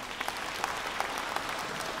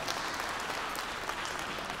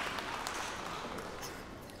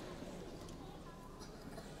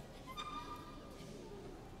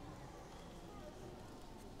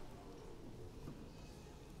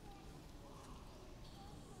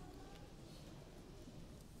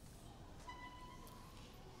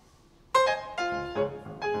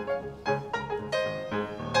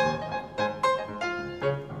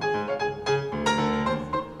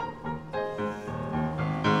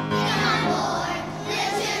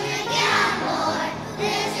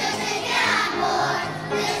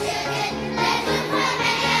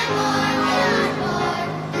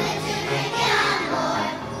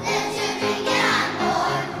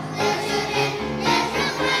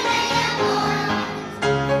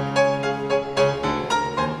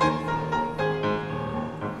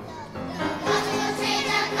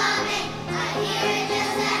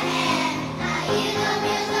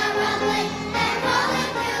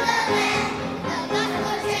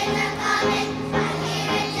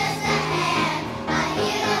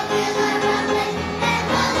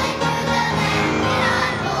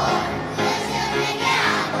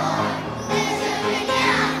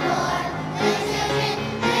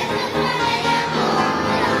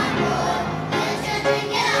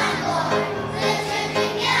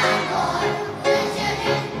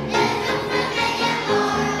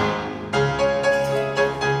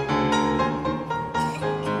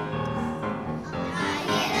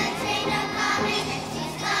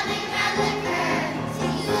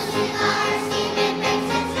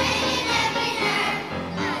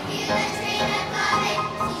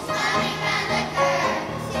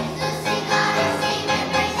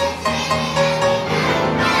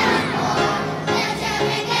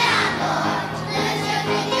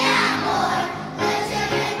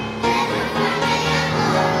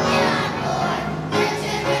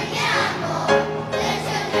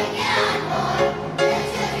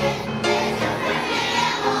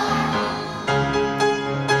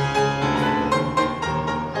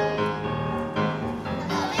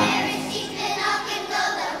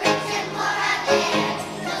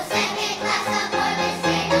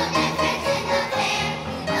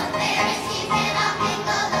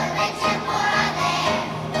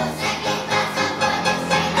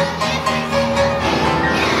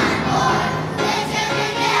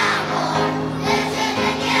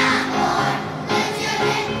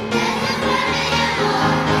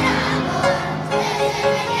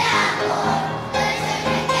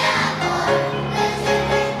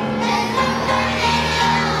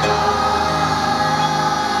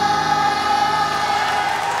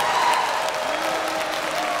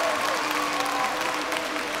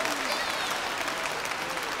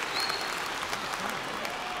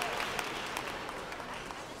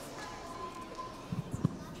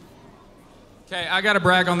 Okay, I got to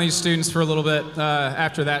brag on these students for a little bit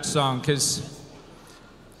after that song, because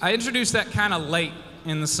I introduced that kind of late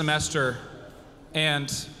in the semester and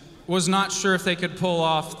was not sure if they could pull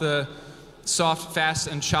off the soft, fast,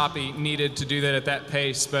 and choppy needed to do that at that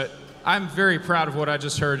pace, but I'm very proud of what I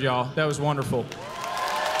just heard, y'all. That was wonderful.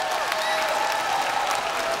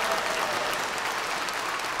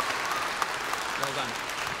 Well done.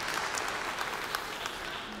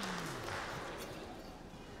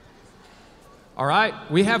 All right,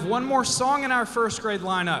 we have one more song in our first grade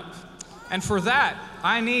lineup. And for that,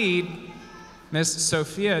 I need Miss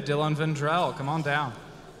Sophia Dillon-Vendrell. Come on down.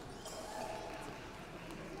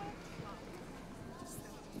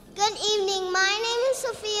 Good evening. My name is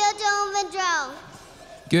Sophia Dillon-Vendrell.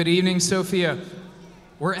 Good evening, Sophia.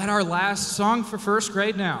 We're at our last song for first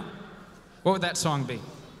grade now. What would that song be?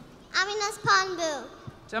 Aminas Panbu.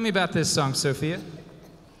 Tell me about this song, Sophia.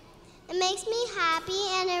 It makes me happy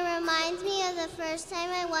and it reminds me of the first time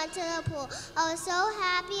I went to the pool. I was so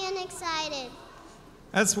happy and excited.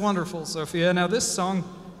 That's wonderful, Sophia. Now, this song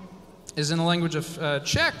is in the language of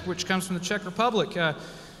Czech, which comes from the Czech Republic.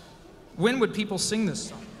 When would people sing this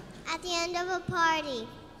song? At the end of a party.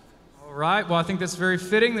 All right. Well, I think that's very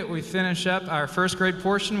fitting that we finish up our first grade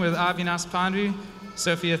portion with Avinas Pandu.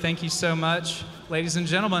 Sophia, thank you so much. Ladies and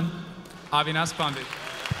gentlemen, Avinas Pandu.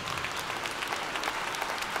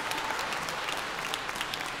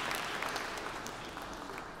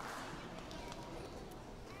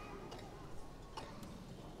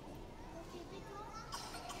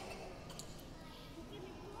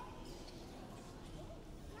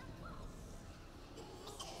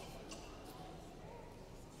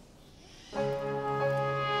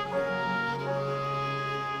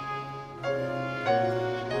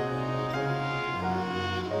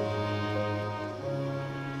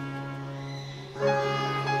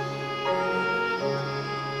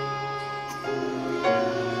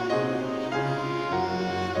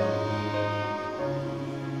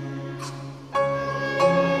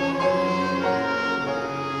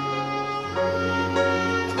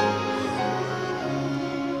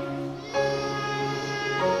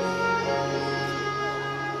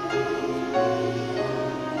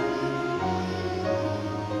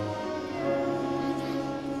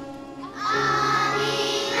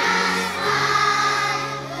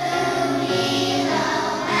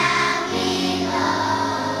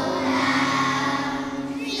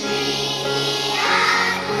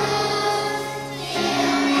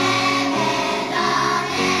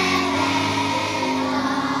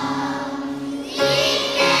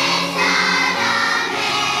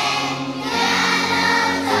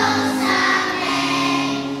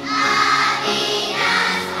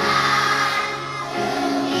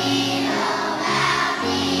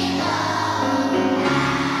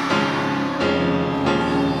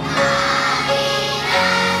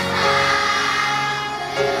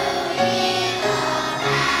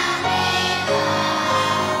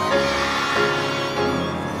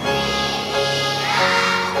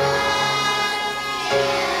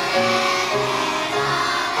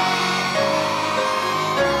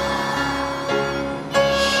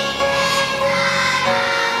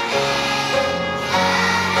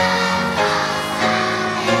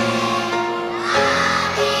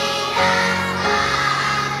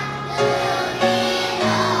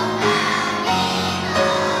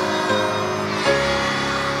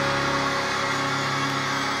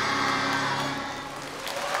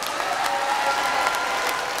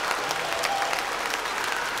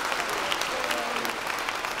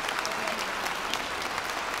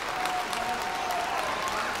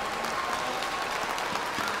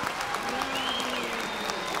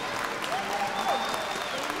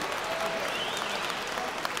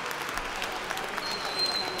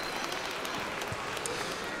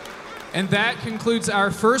 And that concludes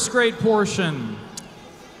our first grade portion.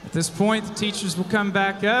 At this point, the teachers will come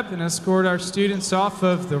back up and escort our students off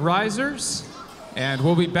of the risers. And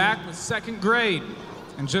we'll be back with second grade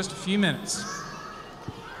in just a few minutes.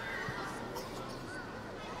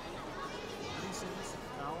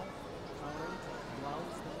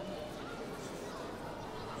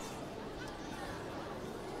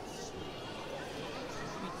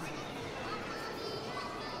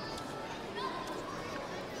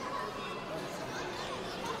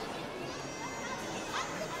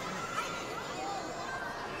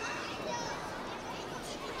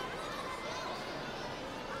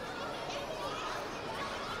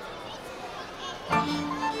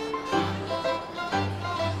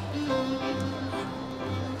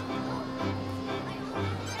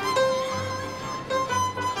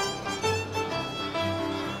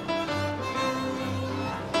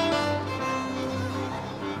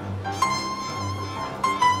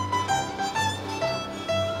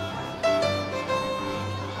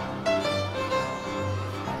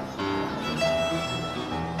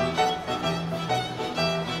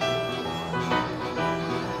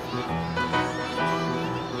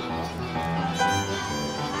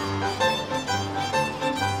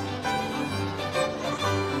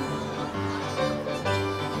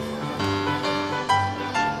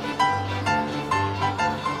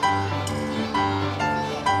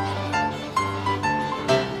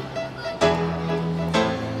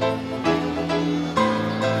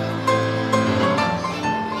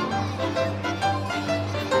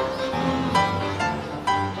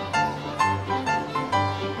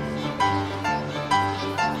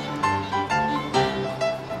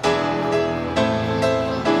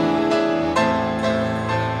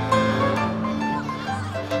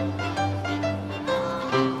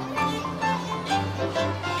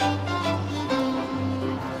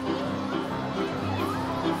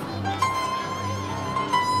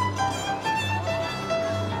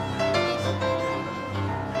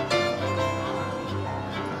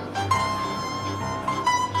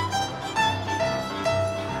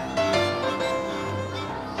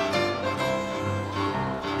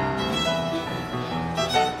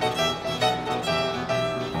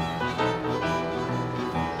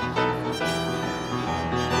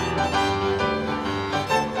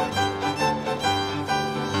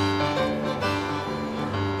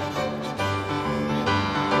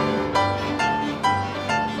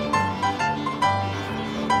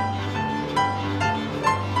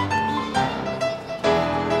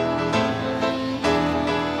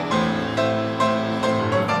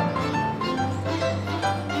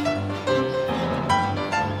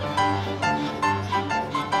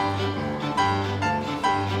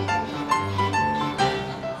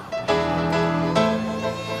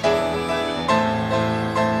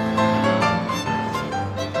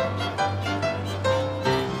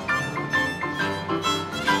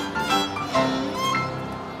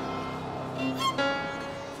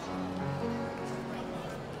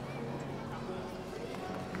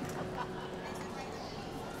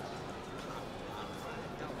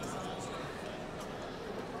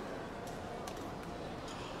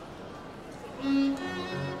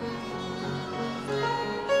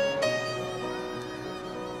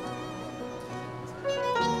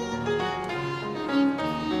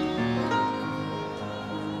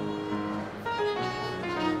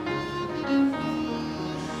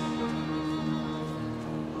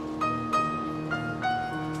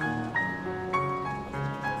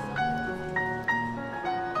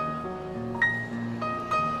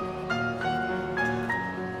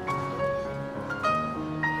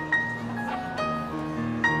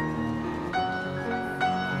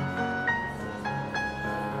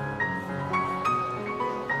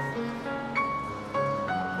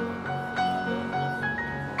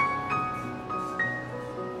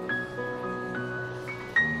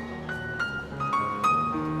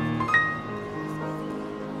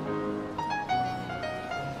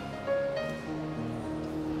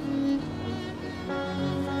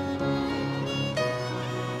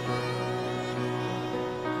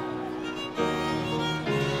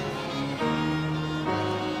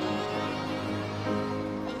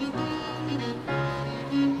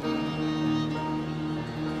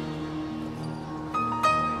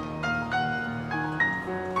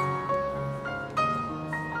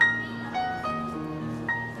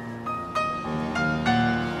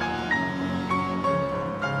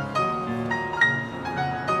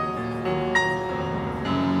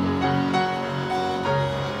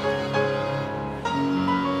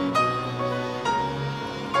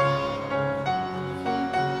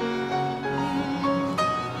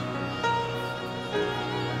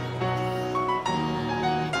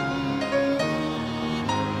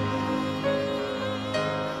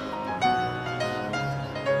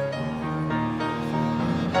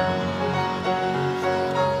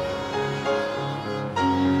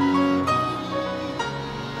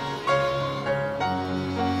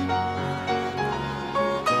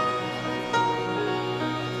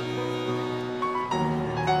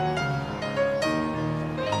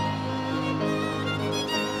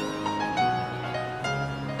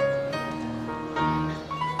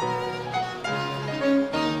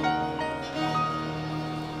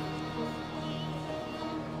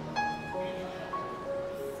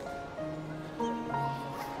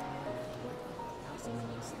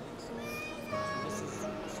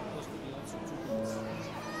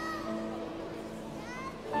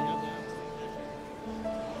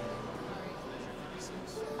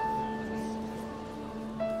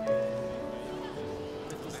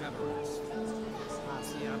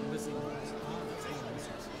 See, I'm missing the rest.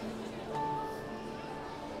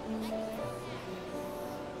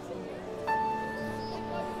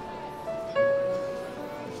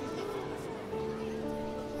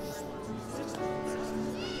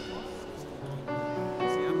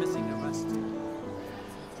 See, I'm missing the rest.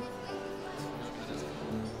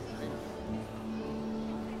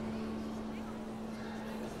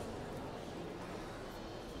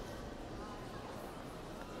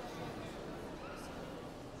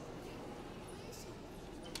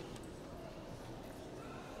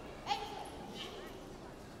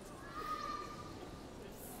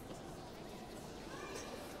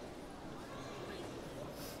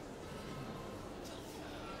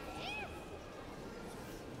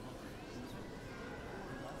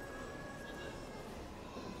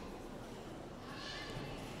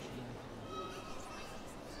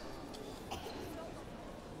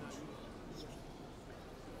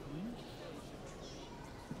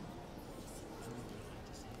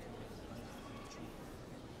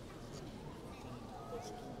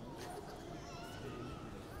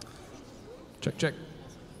 Check, check.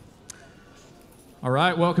 All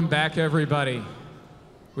right, welcome back, everybody.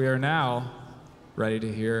 We are now ready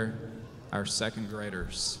to hear our second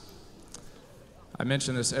graders. I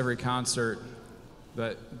mention this every concert,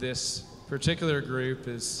 but this particular group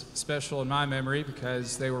is special in my memory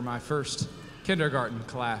because they were my first kindergarten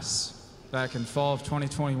class back in fall of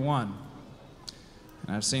 2021.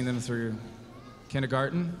 And I've seen them through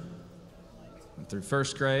kindergarten, and through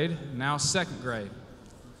first grade, and now second grade.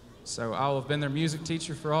 So I'll have been their music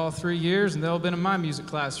teacher for all 3 years, and they'll have been in my music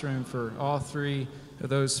classroom for all 3 of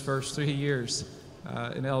those first 3 years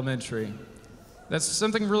in elementary. That's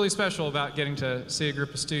something really special about getting to see a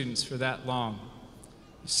group of students for that long.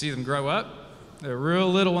 You see them grow up. They were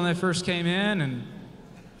real little when they first came in, and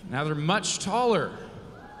now they're much taller.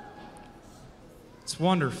 It's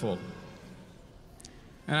wonderful.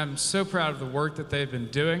 And I'm so proud of the work that they've been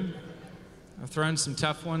doing. I've thrown some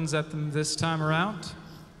tough ones at them this time around.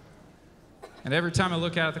 And every time I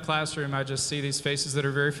look out at the classroom, I just see these faces that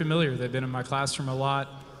are very familiar. They've been in my classroom a lot,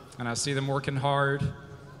 and I see them working hard.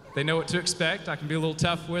 They know what to expect. I can be a little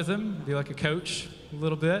tough with them, be like a coach a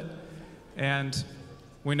little bit, and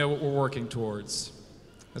we know what we're working towards.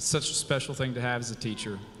 That's such a special thing to have as a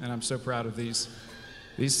teacher, and I'm so proud of these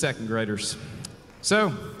second graders.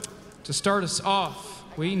 So, to start us off,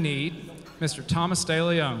 we need Mr. Thomas De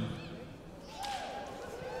Leon.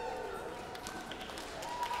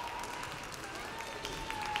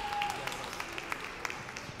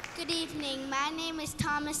 Good evening, my name is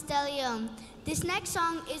Thomas De Leon. This next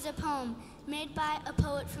song is a poem made by a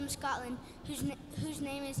poet from Scotland whose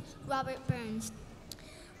name is Robert Burns.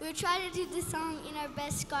 We'll try to do this song in our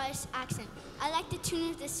best Scottish accent. I like the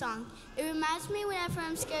tune of this song. It reminds me whenever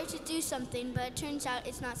I'm scared to do something, but it turns out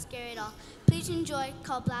it's not scary at all. Please enjoy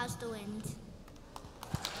Called Blows the Wind.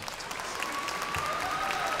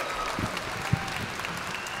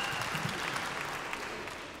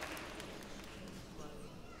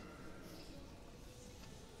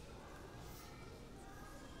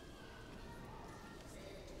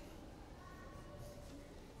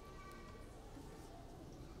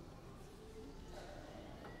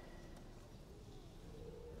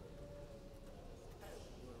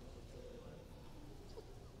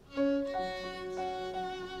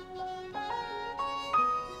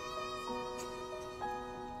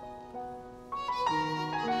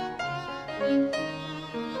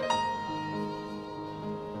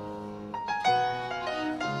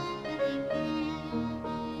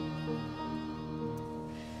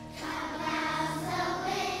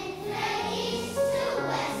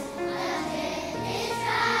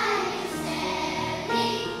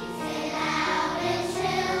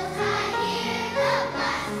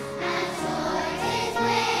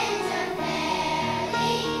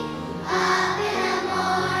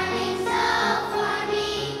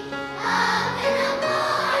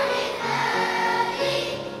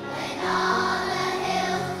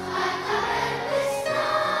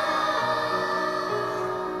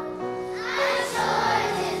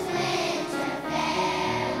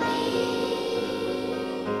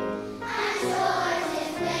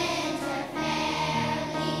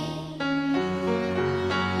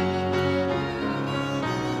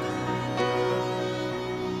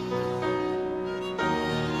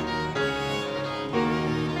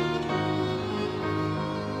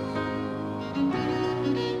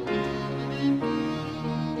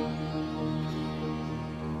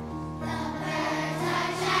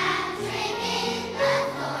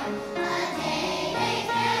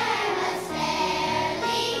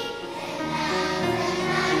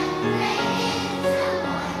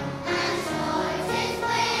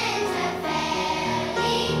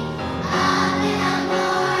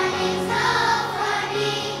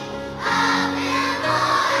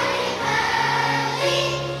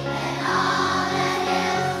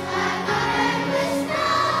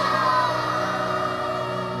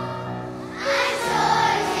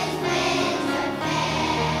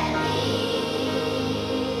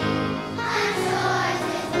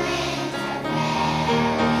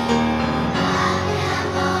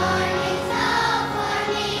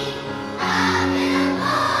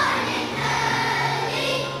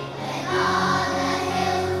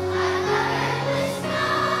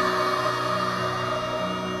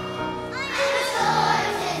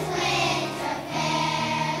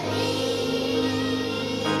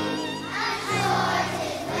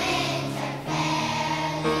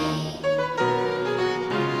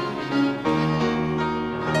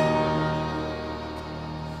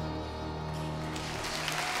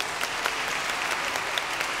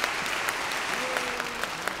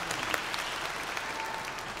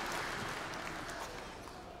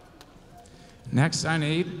 Next, I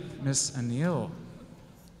need Miss Anil.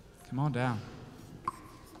 Come on down.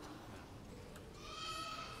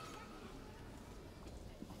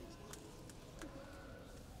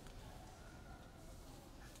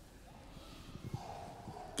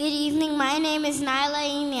 Good evening, my name is Naila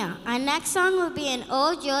Enya. Our next song will be an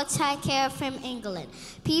old Yuletide carol from England.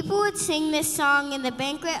 People would sing this song in the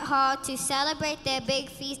banquet hall to celebrate their big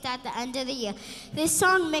feast at the end of the year. This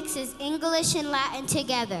song mixes English and Latin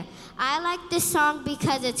together. I like this song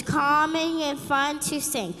because it's calming and fun to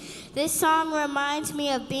sing. This song reminds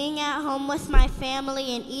me of being at home with my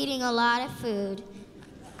family and eating a lot of food.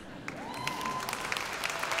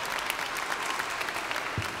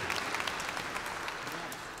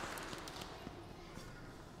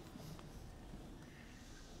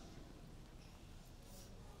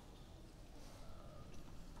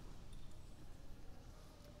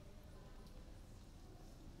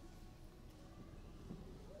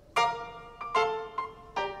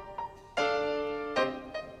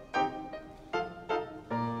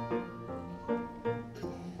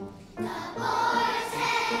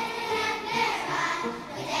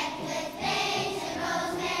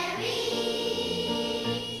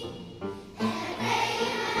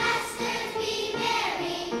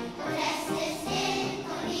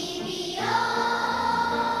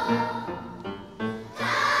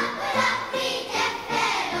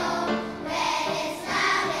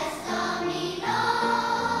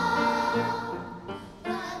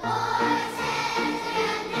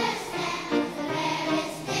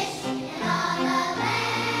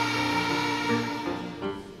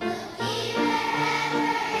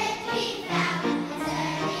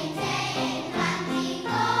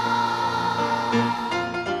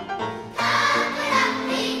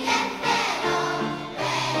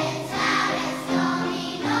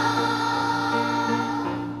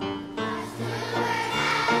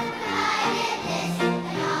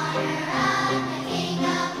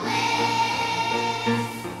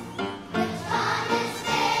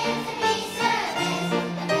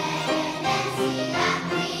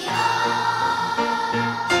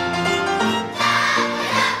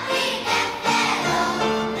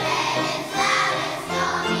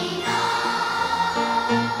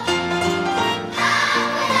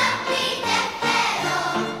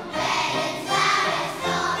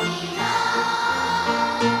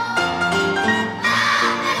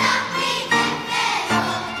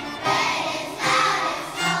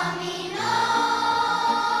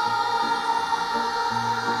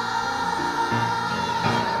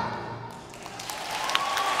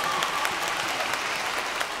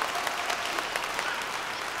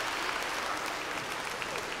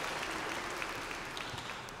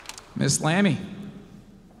 Miss Lammy.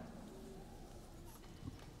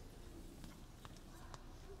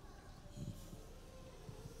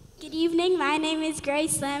 Good evening, my name is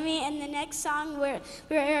Grace Lammy, and the next song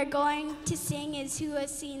we're going to sing is Who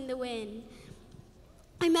Has Seen the Wind.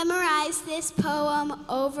 I memorized this poem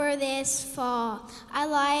over this fall. I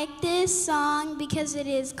like this song because it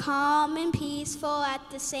is calm and peaceful at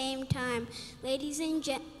the same time. Ladies and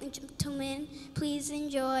gentlemen, please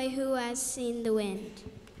enjoy Who Has Seen the Wind.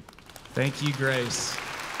 Thank you, Grace.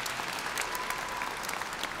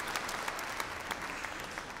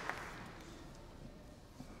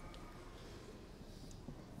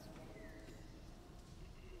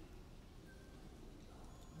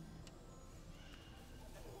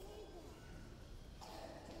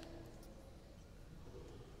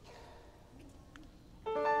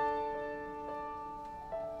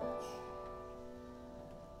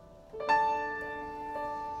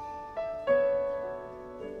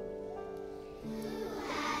 Who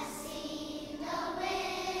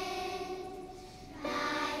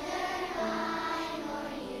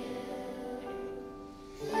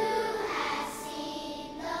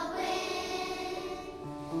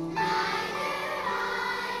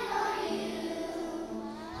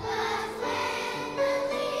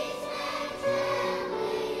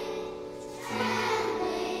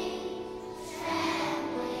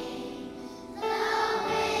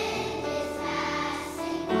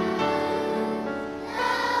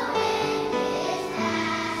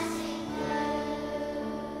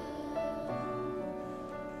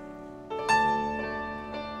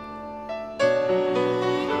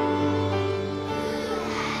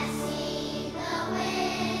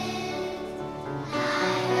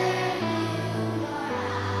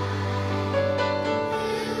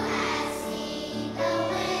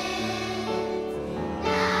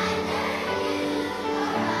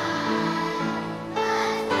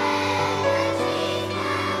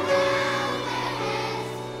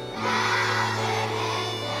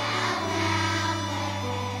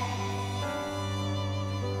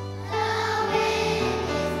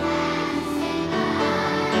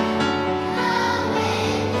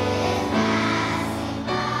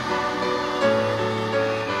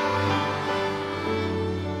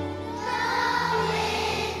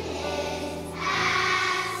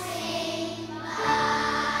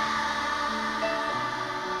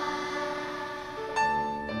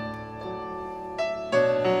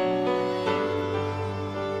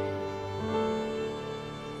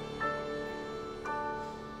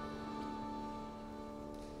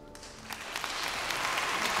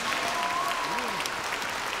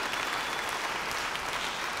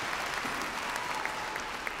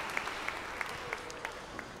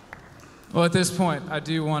Well, at this point, I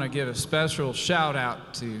do want to give a special shout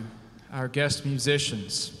out to our guest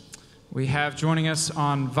musicians. We have joining us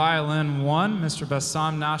on violin 1, Mr.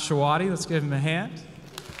 Bassam Nashawati. Let's give him a hand.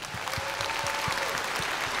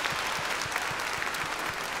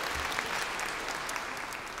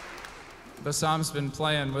 Bassam's been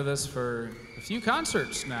playing with us for a few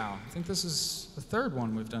concerts now. I think this is the third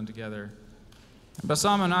one we've done together.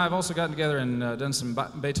 Bassam and I have also gotten together and done some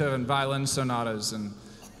Beethoven violin sonatas, and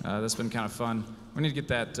that's been kind of fun. We need to get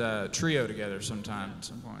that trio together sometime at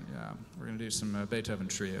some point. Yeah, we're going to do some Beethoven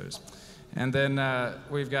trios. And then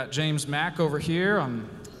we've got James Mack over here on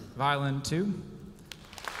violin 2.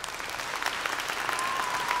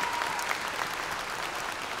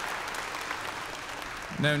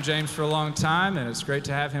 Known James for a long time, and it's great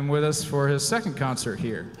to have him with us for his second concert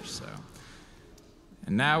here. So,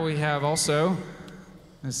 and now we have also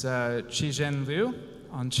Ms. Chi-Jen Liu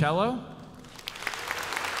on cello.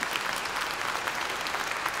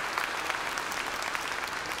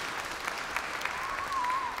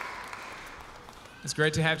 It's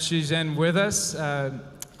great to have Chi-Jen with us. I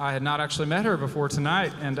had not actually met her before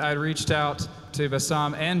tonight, and I reached out to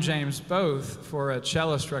Bassam and James both for a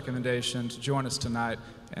cellist recommendation to join us tonight,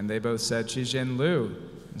 and they both said Chi-Jen Liu,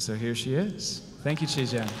 and so here she is. Thank you,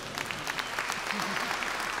 Chi-Jen.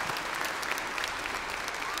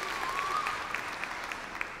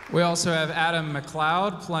 We also have Adam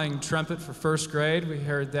McLeod playing trumpet for first grade. We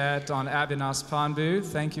heard that on Abinas Panbu.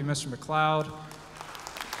 Thank you, Mr. McLeod.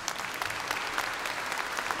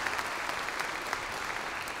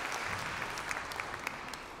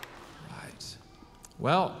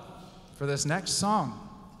 Well, for this next song,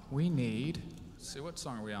 we need, let's see, what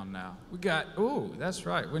song are we on now? We got, ooh, that's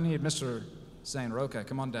right, we need Mr. Zane Roca.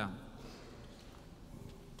 Come on down.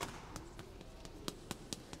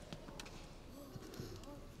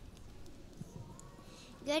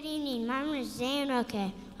 Good evening, my name is Zane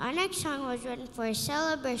Roca. Our next song was written for a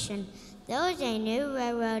celebration. There was a new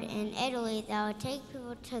railroad in Italy that would take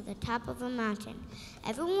people to the top of a mountain.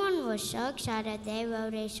 Everyone was so excited they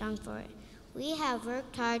wrote a song for it. We have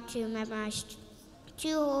worked hard to memorize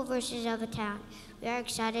 2 whole verses of a town. We are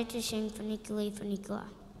excited to sing Funiculi Funicula.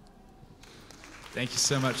 Thank you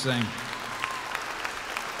so much, Zane.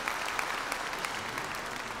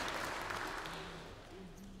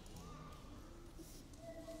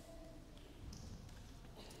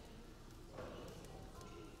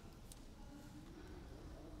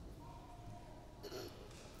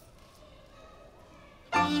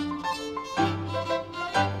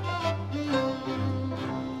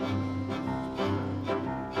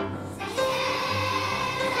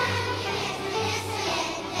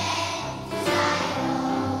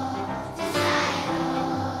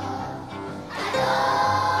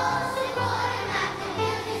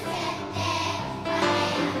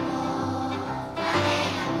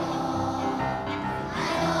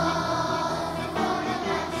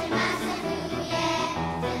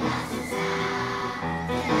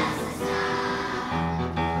 Sa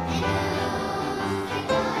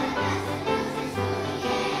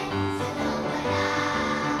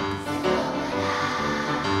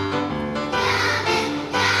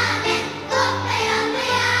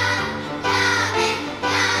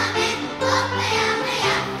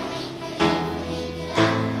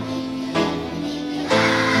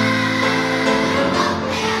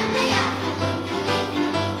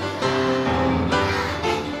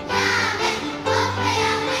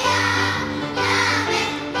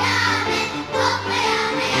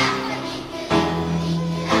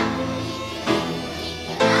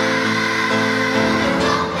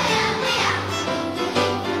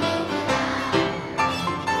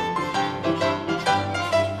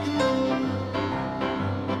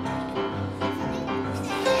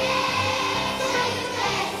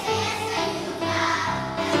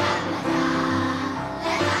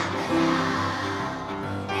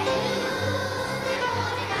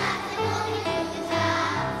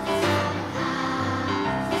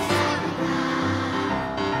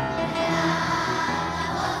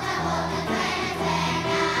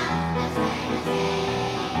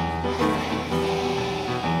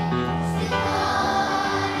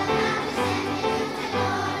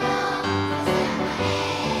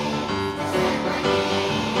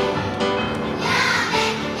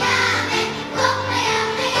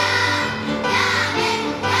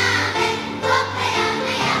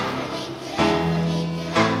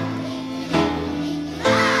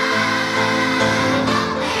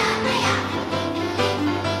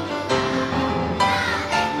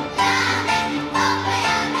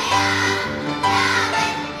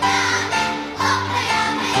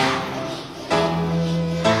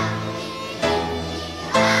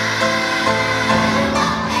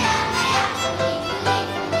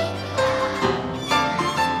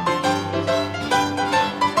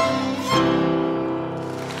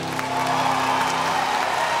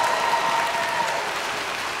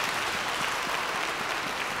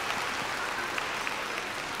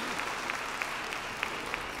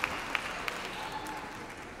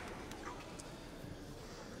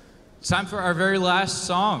It's time for our very last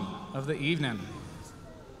song of the evening.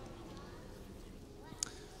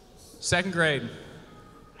 Second grade.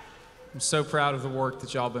 I'm so proud of the work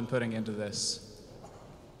that y'all been putting into this.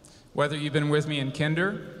 Whether you've been with me in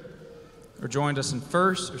kinder or joined us in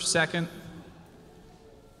first or second,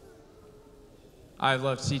 I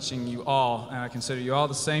love teaching you all, and I consider you all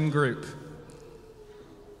the same group.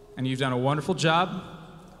 And you've done a wonderful job,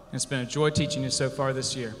 and it's been a joy teaching you so far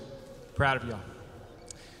this year. Proud of y'all.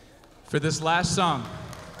 For this last song,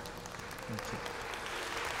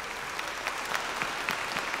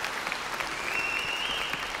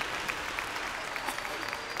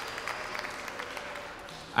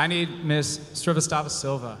 I need Miss Srivastava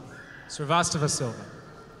Silva. Srivastava Silva.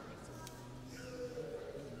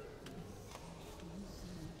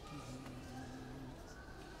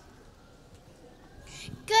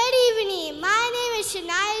 Good evening. My name is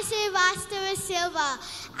Shania Srivastava Silva.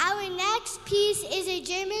 Our next piece is a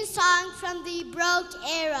German song from the Baroque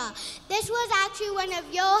era. This was actually one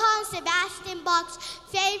of Johann Sebastian Bach's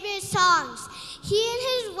favorite songs. He and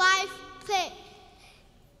his wife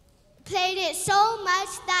played it so much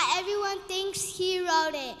that everyone thinks he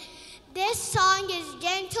wrote it. This song is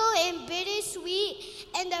gentle and bittersweet,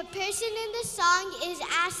 and the person in the song is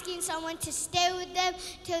asking someone to stay with them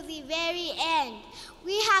till the very end.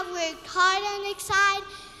 We have worked hard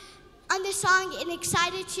on the song and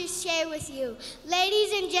excited to share with you.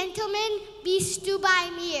 Ladies and gentlemen, Bist du bei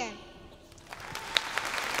mir?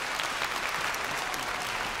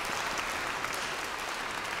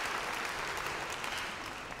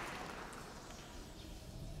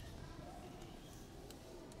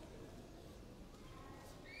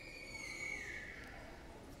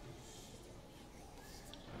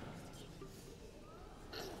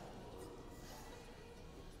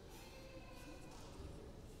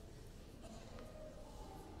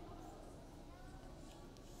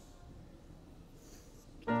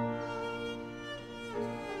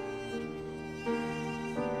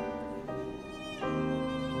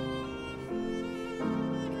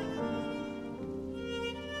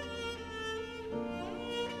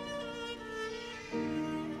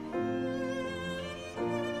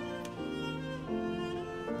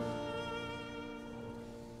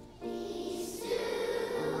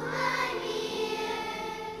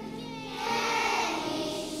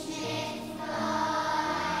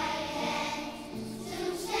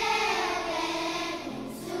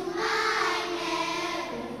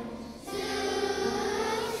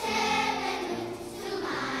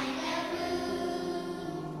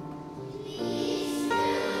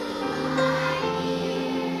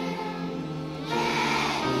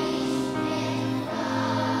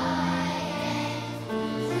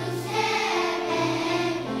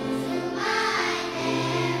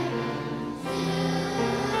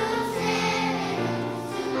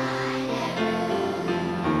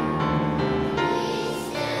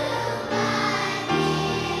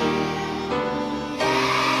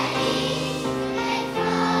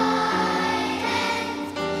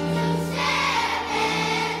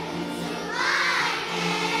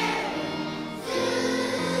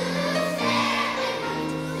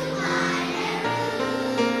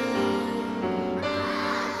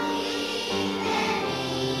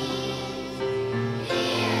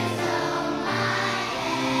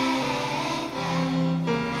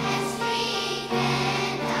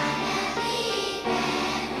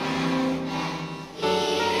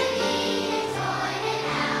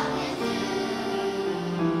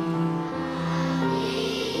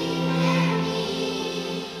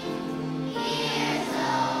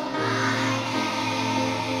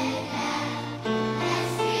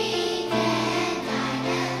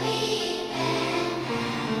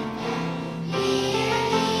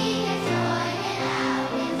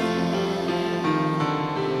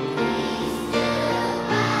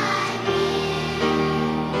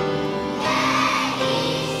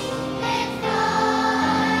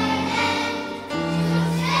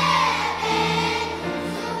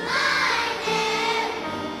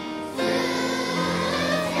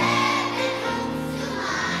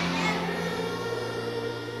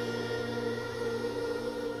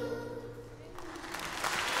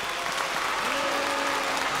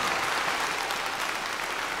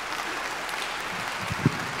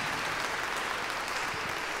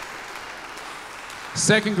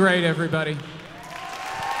 Second grade, everybody.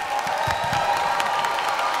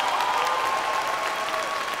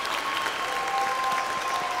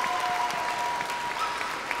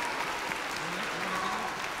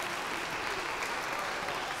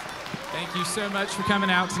 Thank you so much for coming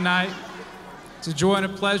out tonight. It's a joy and a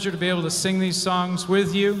pleasure to be able to sing these songs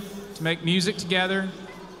with you, to make music together,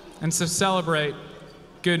 and to celebrate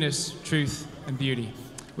goodness, truth, and beauty.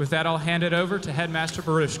 With that, I'll hand it over to Headmaster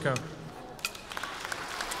Barushko.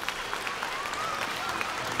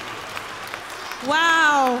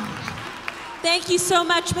 Wow. Thank you so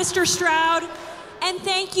much, Mr. Stroud. And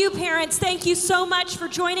thank you, parents. Thank you so much for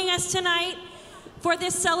joining us tonight for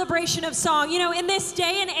this celebration of song. You know, in this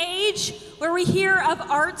day and age where we hear of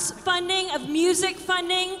arts funding, of music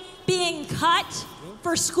funding being cut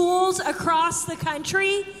for schools across the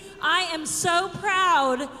country, I am so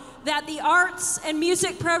proud that the arts and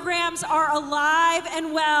music programs are alive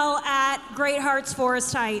and well at Great Hearts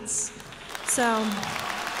Forest Heights. So.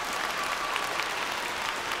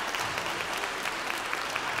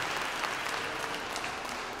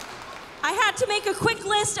 I had to make a quick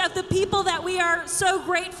list of the people that we are so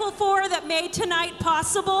grateful for that made tonight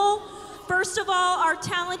possible. First of all, our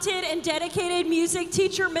talented and dedicated music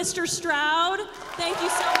teacher, Mr. Stroud. Thank you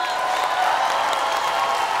so much.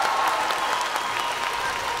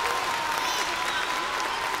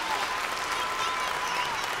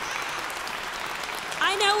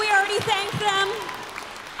 I know we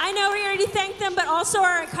already thanked them, but also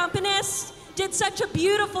our accompanists did such a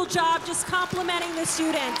beautiful job just complimenting the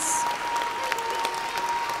students.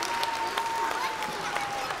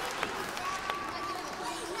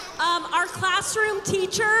 Our classroom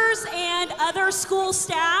teachers and other school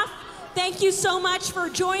staff, thank you so much for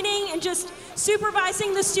joining and just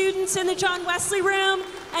supervising the students in the John Wesley room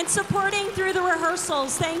and supporting through the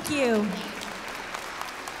rehearsals. Thank you.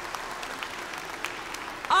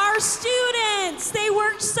 Our students, they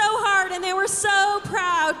worked so hard and they were so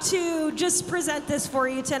proud to just present this for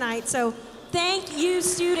you tonight. So thank you,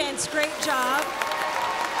 students. Great job.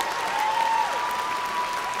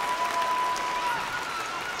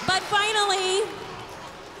 But finally,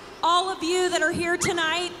 all of you that are here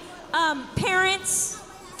tonight, parents,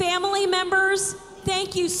 family members,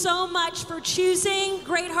 thank you so much for choosing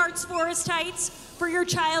Great Hearts Forest Heights for your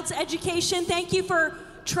child's education. Thank you for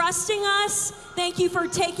trusting us. Thank you for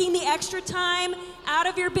taking the extra time out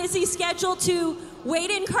of your busy schedule to wait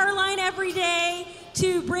in car line every day,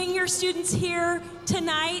 to bring your students here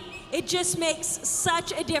tonight. It just makes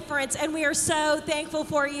such a difference, and we are so thankful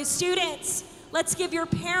for you. Students, let's give your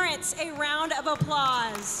parents a round of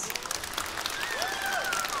applause.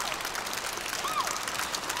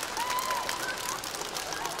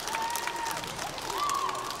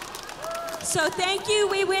 So thank you.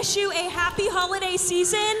 We wish you a happy holiday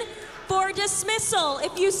season. For dismissal,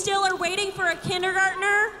 if you still are waiting for a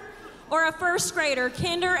kindergartner or a first grader,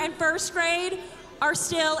 kinder and first grade are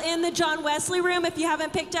still in the John Wesley room if you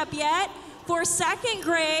haven't picked up yet. For second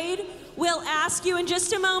grade, we'll ask you in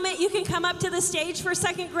just a moment, you can come up to the stage for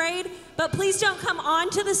second grade, but please don't come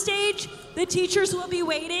onto the stage. The teachers will be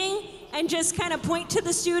waiting and just kind of point to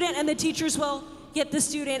the student and the teachers will get the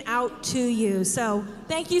student out to you. So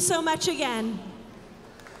thank you so much again.